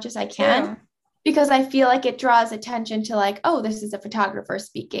as much as I Me can, too. because I feel like it draws attention to like, oh, this is a photographer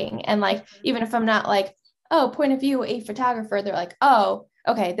speaking. And like, even if I'm not like, oh, point of view, a photographer, they're like, oh,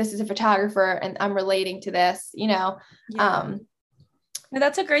 okay, this is a photographer and I'm relating to this, Yeah. No,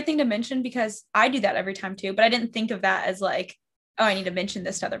 that's a great thing to mention because I do that every time too, but I didn't think of that as like, oh, I need to mention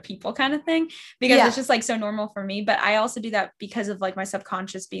this to other people kind of thing, because it's just like so normal for me. But I also do that because of like my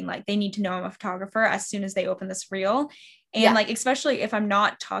subconscious being like, they need to know I'm a photographer as soon as they open this reel. And like, especially if I'm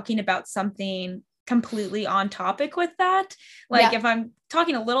not talking about something completely on topic with that, like if I'm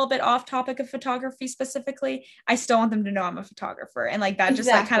talking a little bit off topic of photography specifically, I still want them to know I'm a photographer. And like that just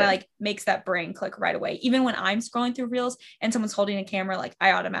like kind of like makes that brain click right away. Even when I'm scrolling through reels and someone's holding a camera, like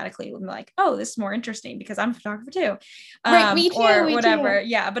I automatically am like, oh, this is more interesting because I'm a photographer too. Right, me too, or me whatever. too.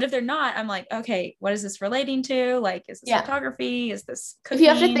 Yeah. But if they're not, I'm like, okay, what is this relating to? Like, is this photography? Is this If cooking? you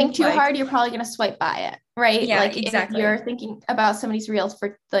have to think too like, hard, you're probably going to swipe by it, right? Yeah, like if exactly. you're thinking about somebody's reels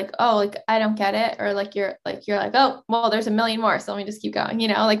for like, oh, like I don't get it, or like you're like, oh, well, there's a million more, so let me just keep going,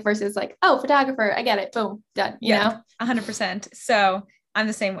 like versus like, oh, photographer, I get it, boom, done, Yeah, 100%. So I'm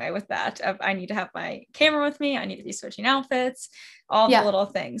the same way with that. I need to have my camera with me. I need to be switching outfits, all the little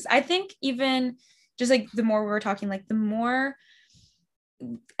things. I think even just like the more we were talking, like the more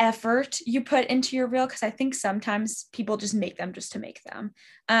effort you put into your reel. Cause I think sometimes people just make them just to make them.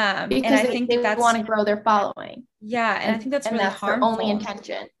 Because and I think they that's, want to grow their following. yeah. And I think that's and really that's harmful. their only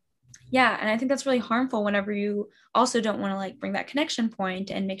intention. Yeah. And I think that's really harmful whenever you also don't want to like bring that connection point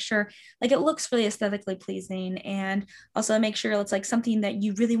and make sure like it looks really aesthetically pleasing, and also make sure it's like something that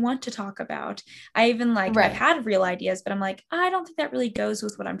you really want to talk about. I even like, I've had real ideas, but I'm like, I don't think that really goes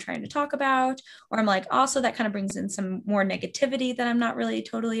with what I'm trying to talk about. Or I'm like, also that kind of brings in some more negativity that I'm not really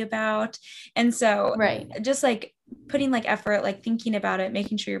totally about. And so just like putting like effort, like thinking about it,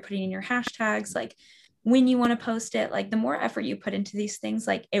 making sure you're putting in your hashtags, like when you want to post it, like the more effort you put into these things,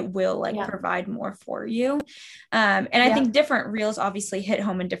 like it will like provide more for you. And I think different reels obviously hit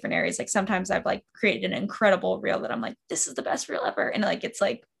home in different areas. Like sometimes I've like created an incredible reel that I'm like, this is the best reel ever. And like, it's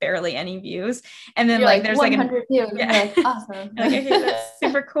like barely any views. And then like, there's like 100 views. Yeah. Like, awesome. Like, okay, that's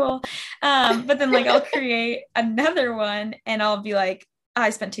super cool. But then like, I'll create another one and I'll be like,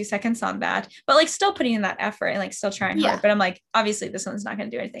 I spent 2 seconds on that, but like still putting in that effort and like still trying hard. But I'm like, obviously this one's not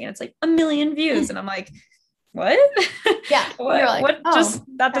going to do anything. And it's like 1 million views. And I'm like, what? Yeah. Just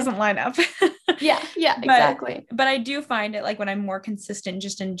that doesn't line up. Yeah. Exactly. But I do find it like when I'm more consistent,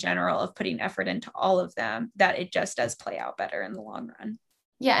 just in general of putting effort into all of them, that it just does play out better in the long run.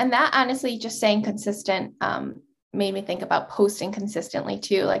 Yeah. And that honestly, just saying consistent, made me think about posting consistently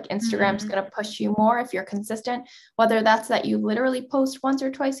too. Like Instagram's going to push you more if you're consistent, whether that's that you literally post once or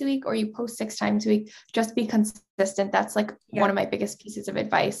twice a week or you post 6 times a week, just be consistent. That's like one of my biggest pieces of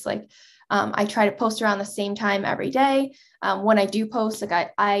advice. Like, I try to post around the same time every day. When I do post,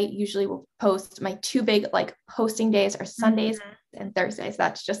 like I usually will post, my 2 big like posting days are Sundays and Thursdays.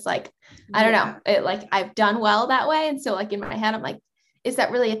 That's just like, I don't know, it like I've done well that way. And so like in my head, I'm like, is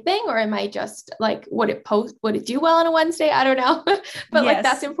that really a thing? Or am I just like, would it do well on a Wednesday? I don't know. But like,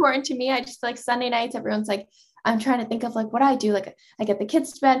 that's important to me. I just like Sunday nights, everyone's like, I'm trying to think of like what I do. Like I get the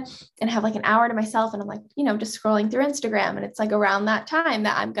kids to bed and have like an hour to myself. And I'm like, just scrolling through Instagram, and it's like around that time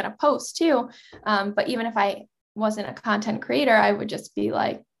that I'm going to post too. But even if I wasn't a content creator, I would just be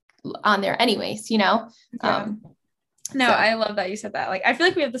like on there anyways, No, I love that you said that. Like, I feel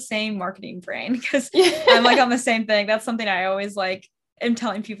like we have the same marketing brain because I'm like on the same thing. That's something I always like am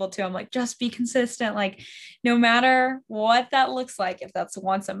telling people too. I'm like, just be consistent. Like no matter what that looks like, if that's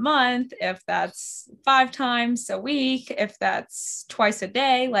once a month, if that's 5 times a week, if that's twice a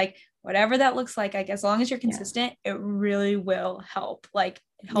day, like whatever that looks like, like as long as you're consistent, it really will help. Like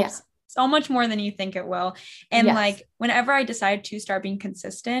it helps so much more than you think it will. And like, whenever I decided to start being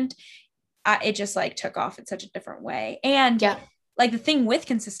consistent, it just like took off in such a different way. And like the thing with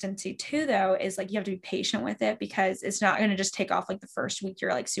consistency too, though, is like you have to be patient with it because it's not going to just take off like the first week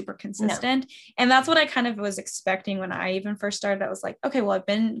you're like super consistent. And that's what I kind of was expecting when I even first started. I was like, okay, well, I've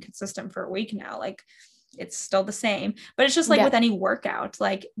been consistent for a week now. Like it's still the same, but it's just like with any workout,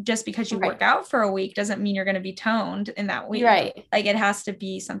 like just because you work out for a week doesn't mean you're going to be toned in that week. Like it has to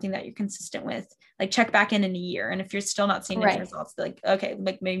be something that you're consistent with, like check back in a year. And if you're still not seeing any results, be like, okay,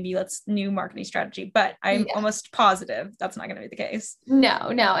 like maybe let's new marketing strategy, but I'm almost positive that's not going to be the case. No.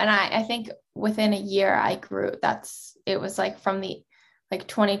 And I think within a year I grew. It was like from the like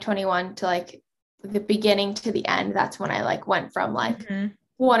 2021 to like the beginning to the end. That's when I like went from like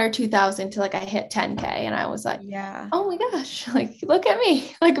 1 or 2,000 to like I hit 10K, and I was like, oh my gosh, like look at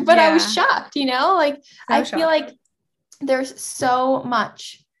me, like, but I was shocked, like so I feel like there's so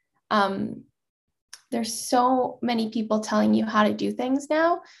much, there's so many people telling you how to do things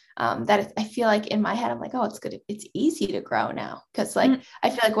now, that I feel like in my head, I'm like, oh, it's good. It's easy to grow now. Cause like,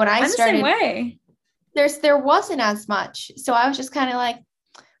 I feel like when I started, there wasn't as much. So I was just kind of like,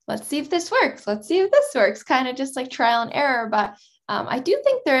 let's see if this works. Kind of just like trial and error. But I do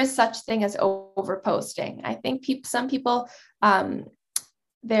think there is such thing as overposting. I think some people,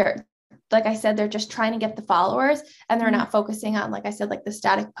 they're, like I said, they're just trying to get the followers and they're not focusing on, like I said, like the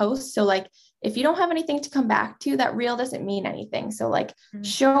static posts. So like, if you don't have anything to come back to, that reel doesn't mean anything. So like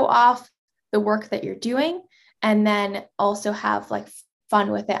show off the work that you're doing and then also have like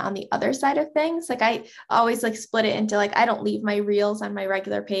fun with it on the other side of things. Like I always like split it into like, I don't leave my reels on my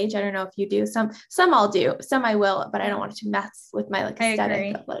regular page. I don't know if you do. Some I'll do, some I will, but I don't want it to mess with my like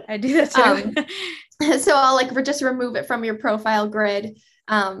aesthetic. I do that too. So I'll like just remove it from your profile grid.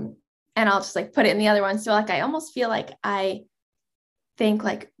 And I'll just like put it in the other one. So like, I almost feel like I think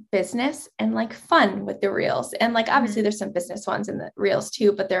like business and like fun with the reels. And like, obviously there's some business ones in the reels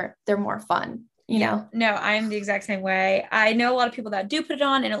too, but they're more fun. You know? No, I'm the exact same way. I know a lot of people that do put it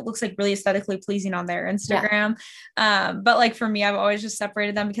on and it looks like really aesthetically pleasing on their Instagram. But like for me, I've always just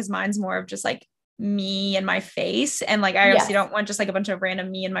separated them because mine's more of just like me and my face. And like, I obviously Yes. don't want just like a bunch of random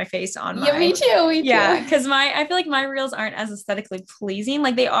me and my face on Yeah, me too. Me yeah. too. Cause I feel like my reels aren't as aesthetically pleasing.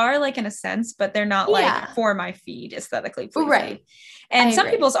 Like they are like in a sense, but they're not like Yeah. for my feed aesthetically pleasing. Right. I And some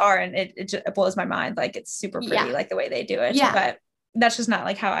agree. people's are, and it blows my mind. Like it's super pretty, Yeah. like the way they do it, Yeah. but that's just not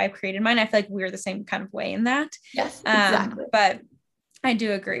like how I've created mine. I feel like we're the same kind of way in that. Yes, exactly. But I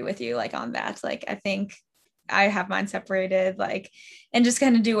do agree with you like on that. Like I think I have mine separated, like, and just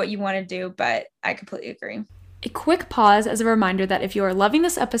kind of do what you want to do. But I completely agree. A quick pause as a reminder that if you are loving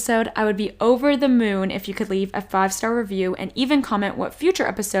this episode, I would be over the moon if you could leave a 5-star review and even comment what future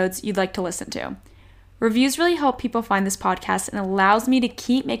episodes you'd like to listen to. Reviews really help people find this podcast and allows me to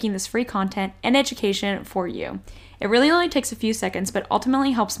keep making this free content and education for you. It really only takes a few seconds, but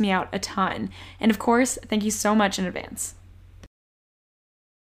ultimately helps me out a ton. And of course, thank you so much in advance.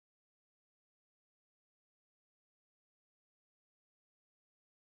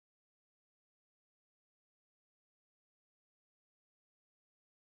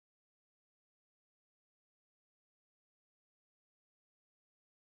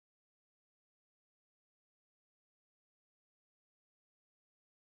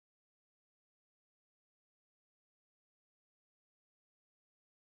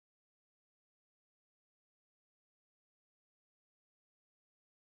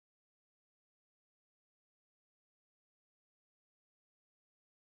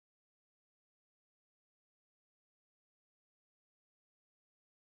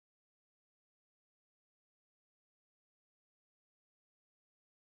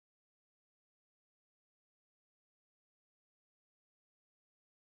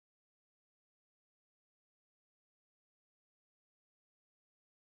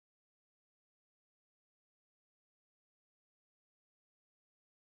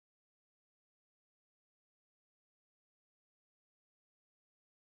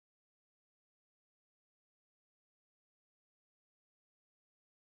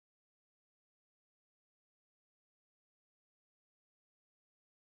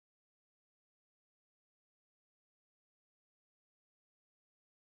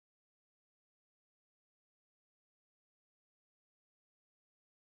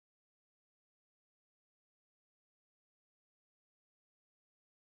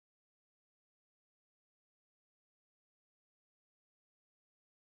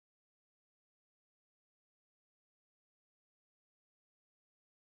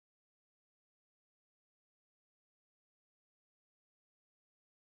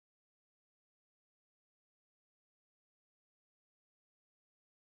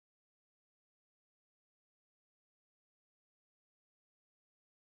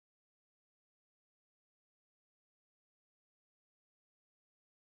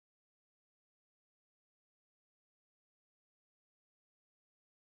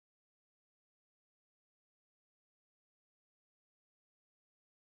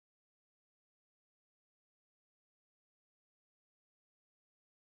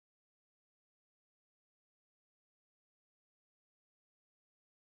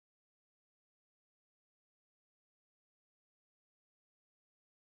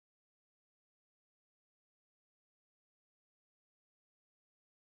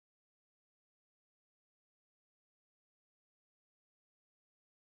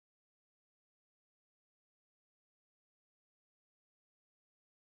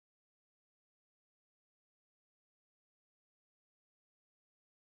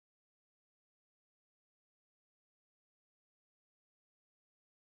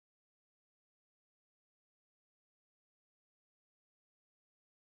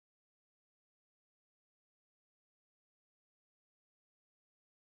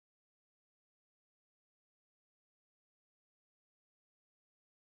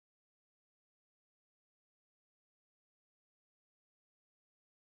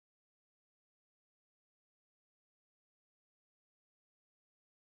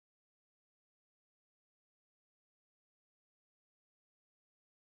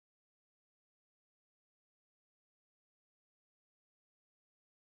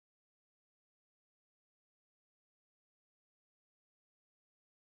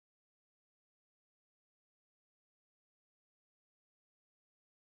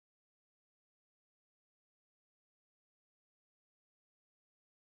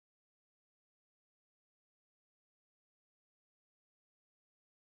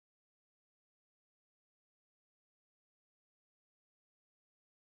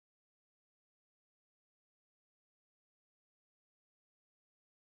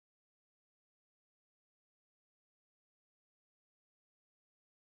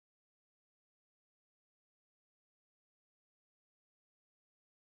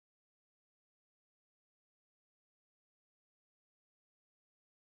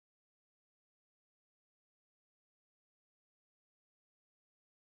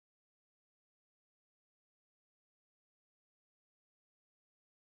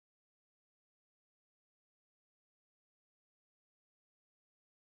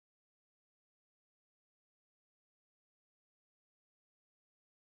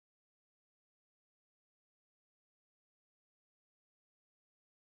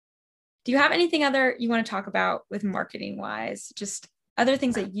 Do you have anything other you want to talk about with marketing wise? Just other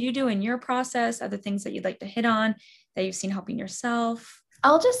things that you do in your process, other things that you'd like to hit on that you've seen helping yourself?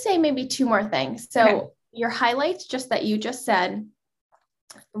 I'll just say maybe two more things. So Okay. your highlights, just that you just said,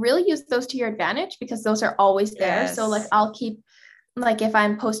 really use those to your advantage because those are always there. So like Yes. I'll keep, like if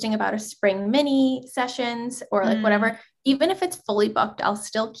I'm posting about a spring mini sessions or like whatever, even if it's fully booked, I'll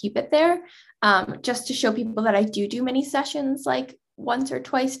still keep it there, just to show people that I do mini sessions like once or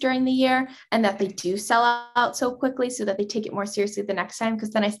twice during the year, and that they do sell out so quickly so that they take it more seriously the next time.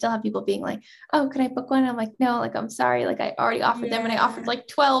 Because then I still have people being like, oh, can I book one? I'm like, no, like, I'm sorry. Like I already offered them and I offered like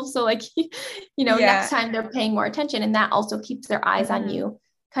 12. So like, next time they're paying more attention, and that also keeps their eyes on you,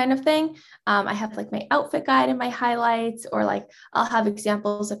 kind of thing. I have like my outfit guide and my highlights, or like I'll have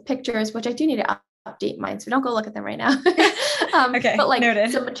examples of pictures, which I do need to update mine. So don't go look at them right now. Okay. But like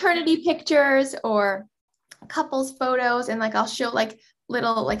Noted. some maternity pictures or couples photos, and like I'll show like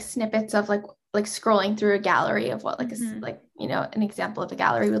little like snippets of like scrolling through a gallery of what like an example of a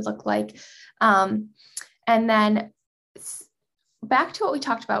gallery would look like. And then back to what we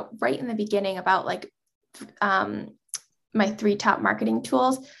talked about right in the beginning about like my 3 top marketing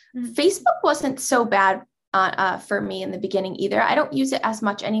tools. Facebook wasn't so bad for me in the beginning either. I don't use it as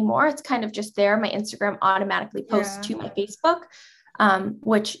much anymore. It's kind of just there. My Instagram automatically posts to my Facebook,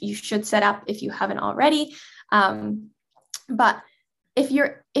 which you should set up if you haven't already. But if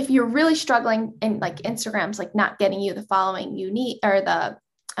you're really struggling and like Instagram's like not getting you the following you need, or the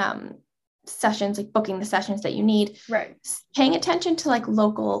sessions, like booking the sessions that you need, right, paying attention to like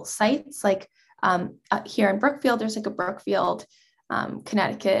local sites, like here in Brookfield, there's like a Brookfield,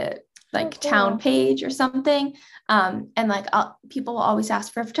 Connecticut, like town page or something. And like people will always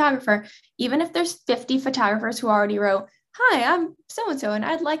ask for a photographer, even if there's 50 photographers who already wrote, hi, I'm so-and-so, and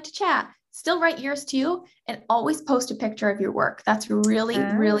I'd like to chat. Still write yours too, and always post a picture of your work. That's really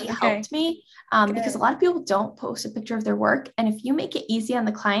helped me, because a lot of people don't post a picture of their work. And if you make it easy on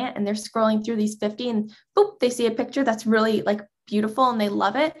the client and they're scrolling through these 50 and boop, they see a picture that's really like beautiful and they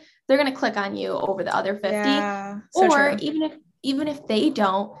love it, they're going to click on you over the other 50. Yeah, so or true. even if they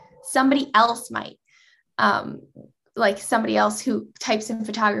don't, somebody else might. Like somebody else who types in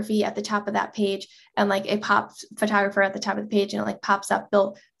photography at the top of that page, and like a photographer at the top of the page, and it like pops up,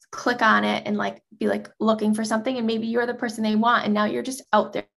 they'll click on it and like be like looking for something, and maybe you're the person they want, and now you're just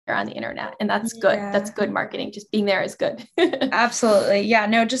out there on the internet, and that's good. That's good marketing. Just being there is good. Absolutely. Yeah,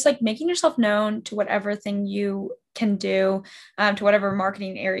 no, just like making yourself known to whatever thing you can do, to whatever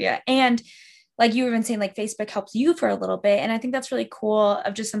marketing area. And like you were even saying, like Facebook helps you for a little bit. And I think that's really cool,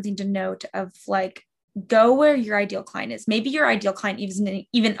 of just something to note, of like, go where your ideal client is. Maybe your ideal client isn't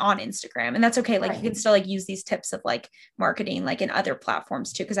even on Instagram, and that's okay. Like you can still like use these tips of like marketing, like in other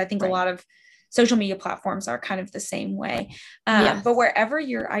platforms too. Cause I think a lot of social media platforms are kind of the same way. But wherever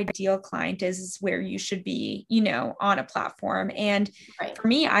your ideal client is where you should be, on a platform. And for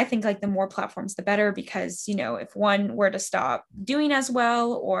me, I think like the more platforms, the better, because, if one were to stop doing as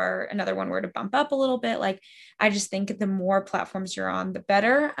well, or another one were to bump up a little bit, like, I just think the more platforms you're on, the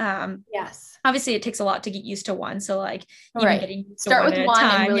better. Obviously it takes a lot to get used to one. So like even getting used start to one with at one a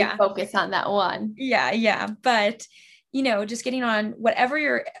time, and really focus on that one. Yeah. But, just getting on whatever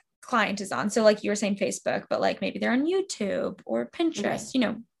your client is on. So like you were saying Facebook, but like maybe they're on YouTube or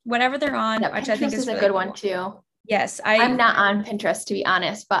Pinterest, whatever they're on, which I think is a really good one too. Yes. I'm not on Pinterest, to be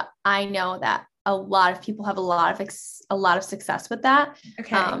honest, but I know that a lot of people have a lot of success with that.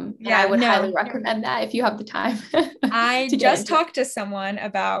 Okay. And I would highly recommend that if you have the time. I just talked to someone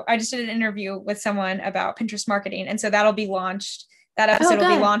I just did an interview with someone about Pinterest marketing. And so that'll be launched. That episode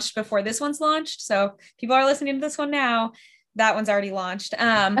will be launched before this one's launched. So people are listening to this one now. That one's already launched.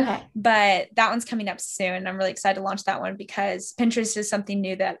 But that one's coming up soon. I'm really excited to launch that one, because Pinterest is something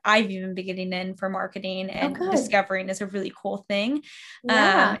new that I've even been getting in for marketing, and discovering is a really cool thing.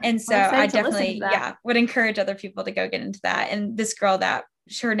 And so I definitely, would encourage other people to go get into that. And this girl,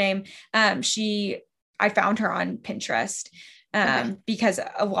 her name, I found her on Pinterest. Because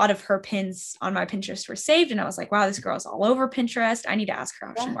a lot of her pins on my Pinterest were saved. And I was like, wow, this girl's all over Pinterest. I need to ask her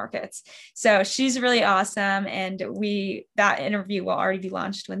how she markets. So she's really awesome. And that interview will already be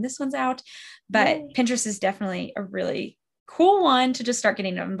launched when this one's out, but Pinterest is definitely a really cool one to just start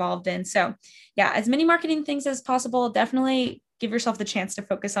getting involved in. So as many marketing things as possible. Definitely give yourself the chance to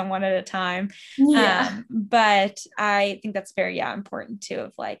focus on one at a time. But I think that's very, important too,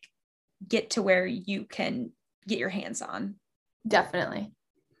 of like, get to where you can get your hands on. Definitely.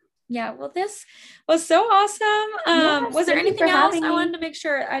 Yeah. Well, this was so awesome. Was there anything else I wanted to make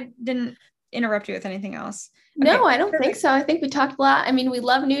sure I didn't interrupt you with anything else? No, Okay, I don't think perfect. so. I think we talked a lot. I mean, we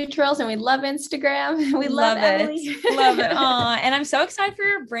love neutrals and we love Instagram. We love Love it. Emily. Love it. Aw, and I'm so excited for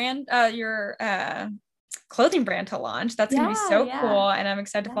your brand, your clothing brand to launch. That's going to be Yeah, so yeah, cool. And I'm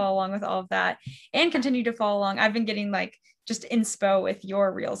excited to yeah. follow along with all of that and continue to follow along. I've been getting like just inspo with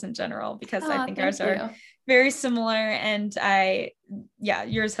your reels in general, because I Oh, think ours thank are you. very similar. And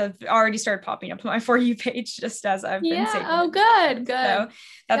yours have already started popping up on my For You page just as I've been Yeah. saving Oh, it. good, So good. Yeah,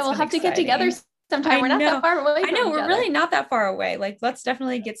 that's we'll been have to get together exciting. sometime. I We're not that know. far away I know. from each We're other. really not that far away. Like, let's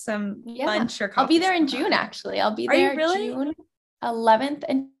definitely get some Yeah. lunch or I'll be coffee there in June, sometime. actually. I'll be Are you there really? June 11th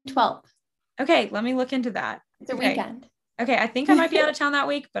and 12th. Okay, let me look into that. It's a Okay. weekend. Okay, I think I might be out of town that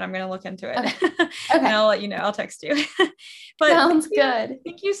week, but I'm going to look into it. Okay. And Okay. I'll let you know. I'll text you. But Sounds good.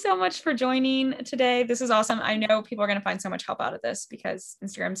 thank you so much for joining today. This is awesome. I know people are going to find so much help out of this, because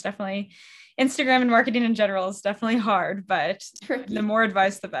Instagram and marketing in general is definitely hard, but Tricky. the more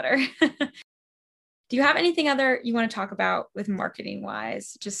advice, the better. Do you have anything other you want to talk about with marketing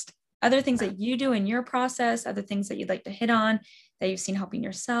wise? Just other things that you do in your process, other things that you'd like to hit on that you've seen helping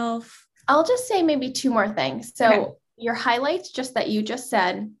yourself? I'll just say maybe two more things. So Okay. your highlights, just that you just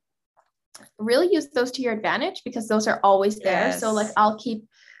said, really use those to your advantage, because those are always there. So like Yes. I'll keep,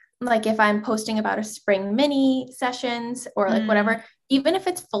 like if I'm posting about a spring mini sessions or like whatever, even if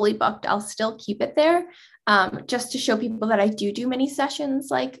it's fully booked, I'll still keep it there, just to show people that I do mini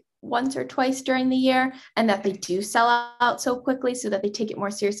sessions like once or twice during the year, and that they do sell out so quickly, so that they take it more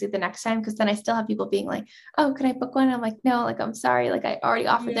seriously the next time. Because then I still have people being like, oh, can I book one? I'm like, no, like, I'm sorry, like I already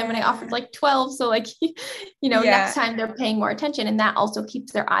offered them and I offered like 12. So like, next time they're paying more attention, and that also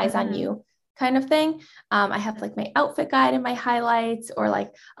keeps their eyes on you, kind of thing. I have like my outfit guide in my highlights, or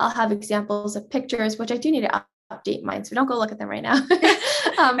like I'll have examples of pictures, which I do need to update mine, so don't go look at them right now.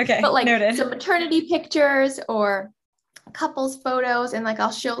 Okay, But like noted. some maternity pictures or couples photos, and like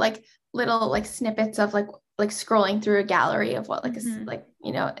I'll show like little like snippets of like scrolling through a gallery of what like like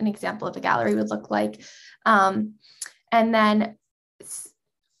an example of a gallery would look like. And then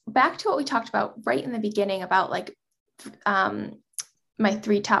back to what we talked about right in the beginning about like my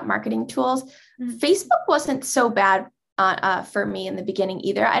 3 top marketing tools. Facebook wasn't so bad for me in the beginning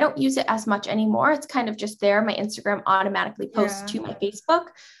either. I don't use it as much anymore. It's kind of just there. My Instagram automatically posts to my Facebook,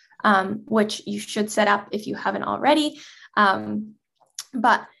 which you should set up if you haven't already.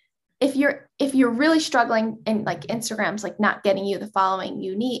 But if you're really struggling and like Instagram's like not getting you the following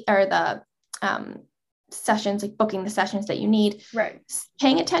you need, or the sessions, like booking the sessions that you need, right?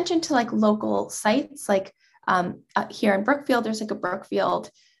 Paying attention to like local sites, like here in Brookfield, there's like a Brookfield,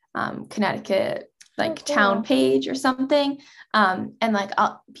 Connecticut, like town page or something. And like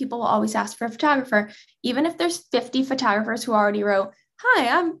people will always ask for a photographer, even if there's 50 photographers who already wrote, hi,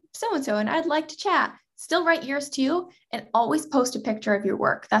 I'm so-and-so and I'd like to chat. Still write yours too, and always post a picture of your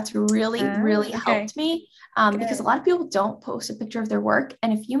work. That's really, really helped me, because a lot of people don't post a picture of their work.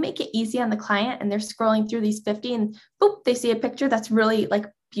 And if you make it easy on the client and they're scrolling through these 50 and boop, they see a picture that's really like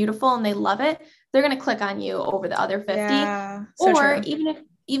beautiful and they love it, they're going to click on you over the other 50. Yeah, so or true.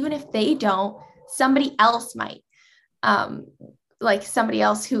 even if they don't, somebody else might. Like somebody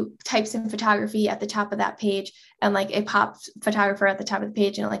else who types in photography at the top of that page, and like it pops photographer at the top of the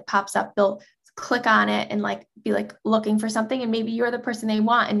page, and it like pops up, they'll click on it and like be like looking for something, and maybe you're the person they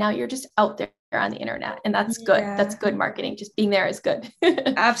want, and now you're just out there on the internet, and that's good. That's good marketing. Just being there is good.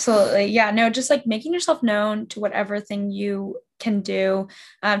 Absolutely. Yeah, no, just like making yourself known to whatever thing you can do,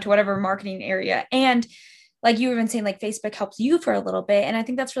 to whatever marketing area. And like you were even saying, like Facebook helps you for a little bit. And I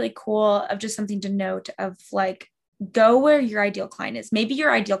think that's really cool, of just something to note of like, go where your ideal client is. Maybe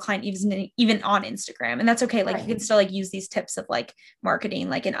your ideal client isn't even on Instagram, and that's okay. Like you can still like use these tips of like marketing,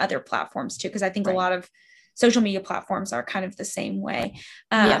 like in other platforms too. Cause I think a lot of social media platforms are kind of the same way.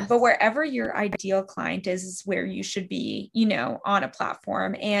 But wherever your ideal client is where you should be, on a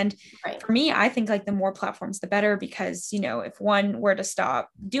platform. And for me, I think like the more platforms, the better, because, if one were to stop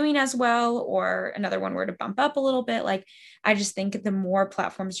doing as well, or another one were to bump up a little bit, like, I just think the more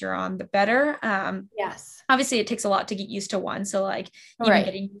platforms you're on, the better. Obviously it takes a lot to get used to one. So like even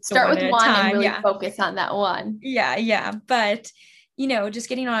getting used to start one with at a one time, and really focus on that one. Yeah. But, just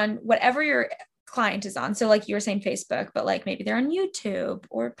getting on whatever your client is on. So like you were saying Facebook, but like maybe they're on YouTube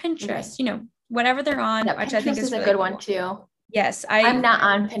or Pinterest, whatever they're on, Yeah, which Pinterest I think is a really good cool. one too. Yes. I'm not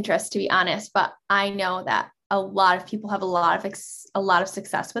on Pinterest, to be honest, but I know that a lot of people have a lot of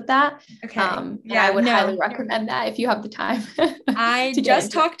success with that. And I would highly recommend that if you have the time. I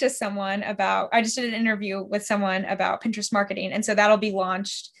just talked to someone I just did an interview with someone about Pinterest marketing. And so that'll be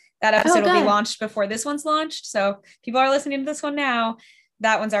launched. That episode will be launched before this one's launched. So people are listening to this one now.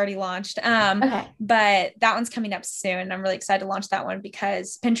 that one's already launched. Okay. But that one's coming up soon. I'm really excited to launch that one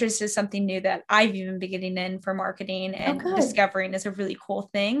because Pinterest is something new that I've even been getting in for marketing and discovering is a really cool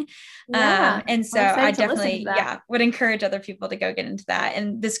thing. Yeah. And so I definitely, would encourage other people to go get into that.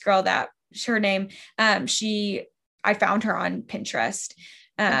 And this girl her name, I found her on Pinterest.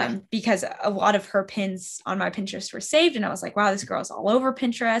 Because a lot of her pins on my Pinterest were saved. And I was like, wow, this girl's all over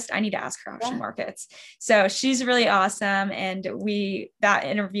Pinterest. I need to ask her how she markets. So she's really awesome. And that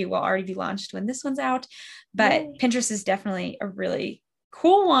interview will already be launched when this one's out, but Pinterest is definitely a really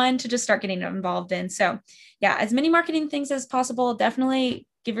cool one to just start getting involved in. So yeah, as many marketing things as possible, definitely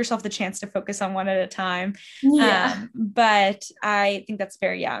give yourself the chance to focus on one at a time. But I think that's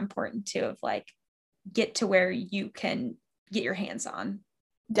very, important too, of like, get to where you can get your hands on.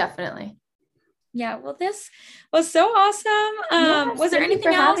 Definitely. Yeah. Well, this was so awesome. Was there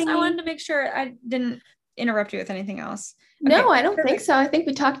anything else? I wanted to make sure I didn't interrupt you with anything else. Okay, no, I don't think so. I think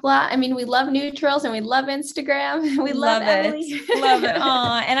we talked a lot. I mean, we love neutrals and we love Instagram. We love Emily. Love it.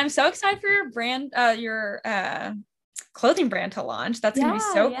 And I'm so excited for your brand, your clothing brand to launch. That's going to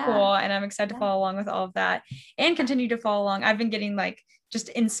be so cool. And I'm excited to follow along with all of that and continue to follow along. I've been getting like just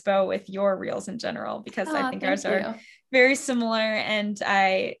inspo with your reels in general, because I think ours are very similar. And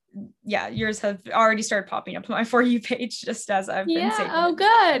yours have already started popping up on my For You page just as I've been saving. Oh,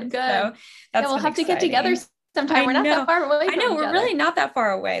 good. So that's we'll have to get together sometime. We're not that far away. I know we're really not that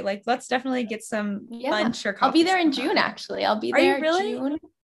far away. Like, let's definitely get some lunch or coffee. I'll be there in June, actually. I'll be there June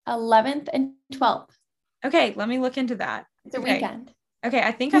 11th and 12th. Okay, let me look into that. It's a weekend. Okay,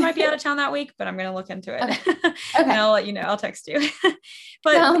 I think I might be out of town that week, but I'm going to look into it. Okay. And I'll let you know. I'll text you.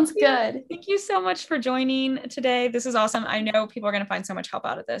 But sounds good. Thank you so much for joining today. This is awesome. I know people are going to find so much help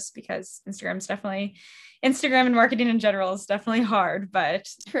out of this, because Instagram and marketing in general is definitely hard, but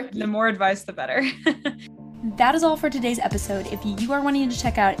the more advice, the better. That is all for today's episode. If you are wanting to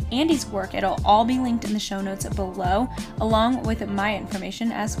check out Andy's work, it'll all be linked in the show notes below, along with my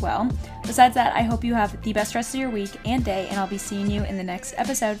information as well. Besides that, I hope you have the best rest of your week and day, and I'll be seeing you in the next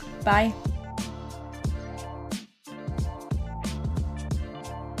episode. Bye.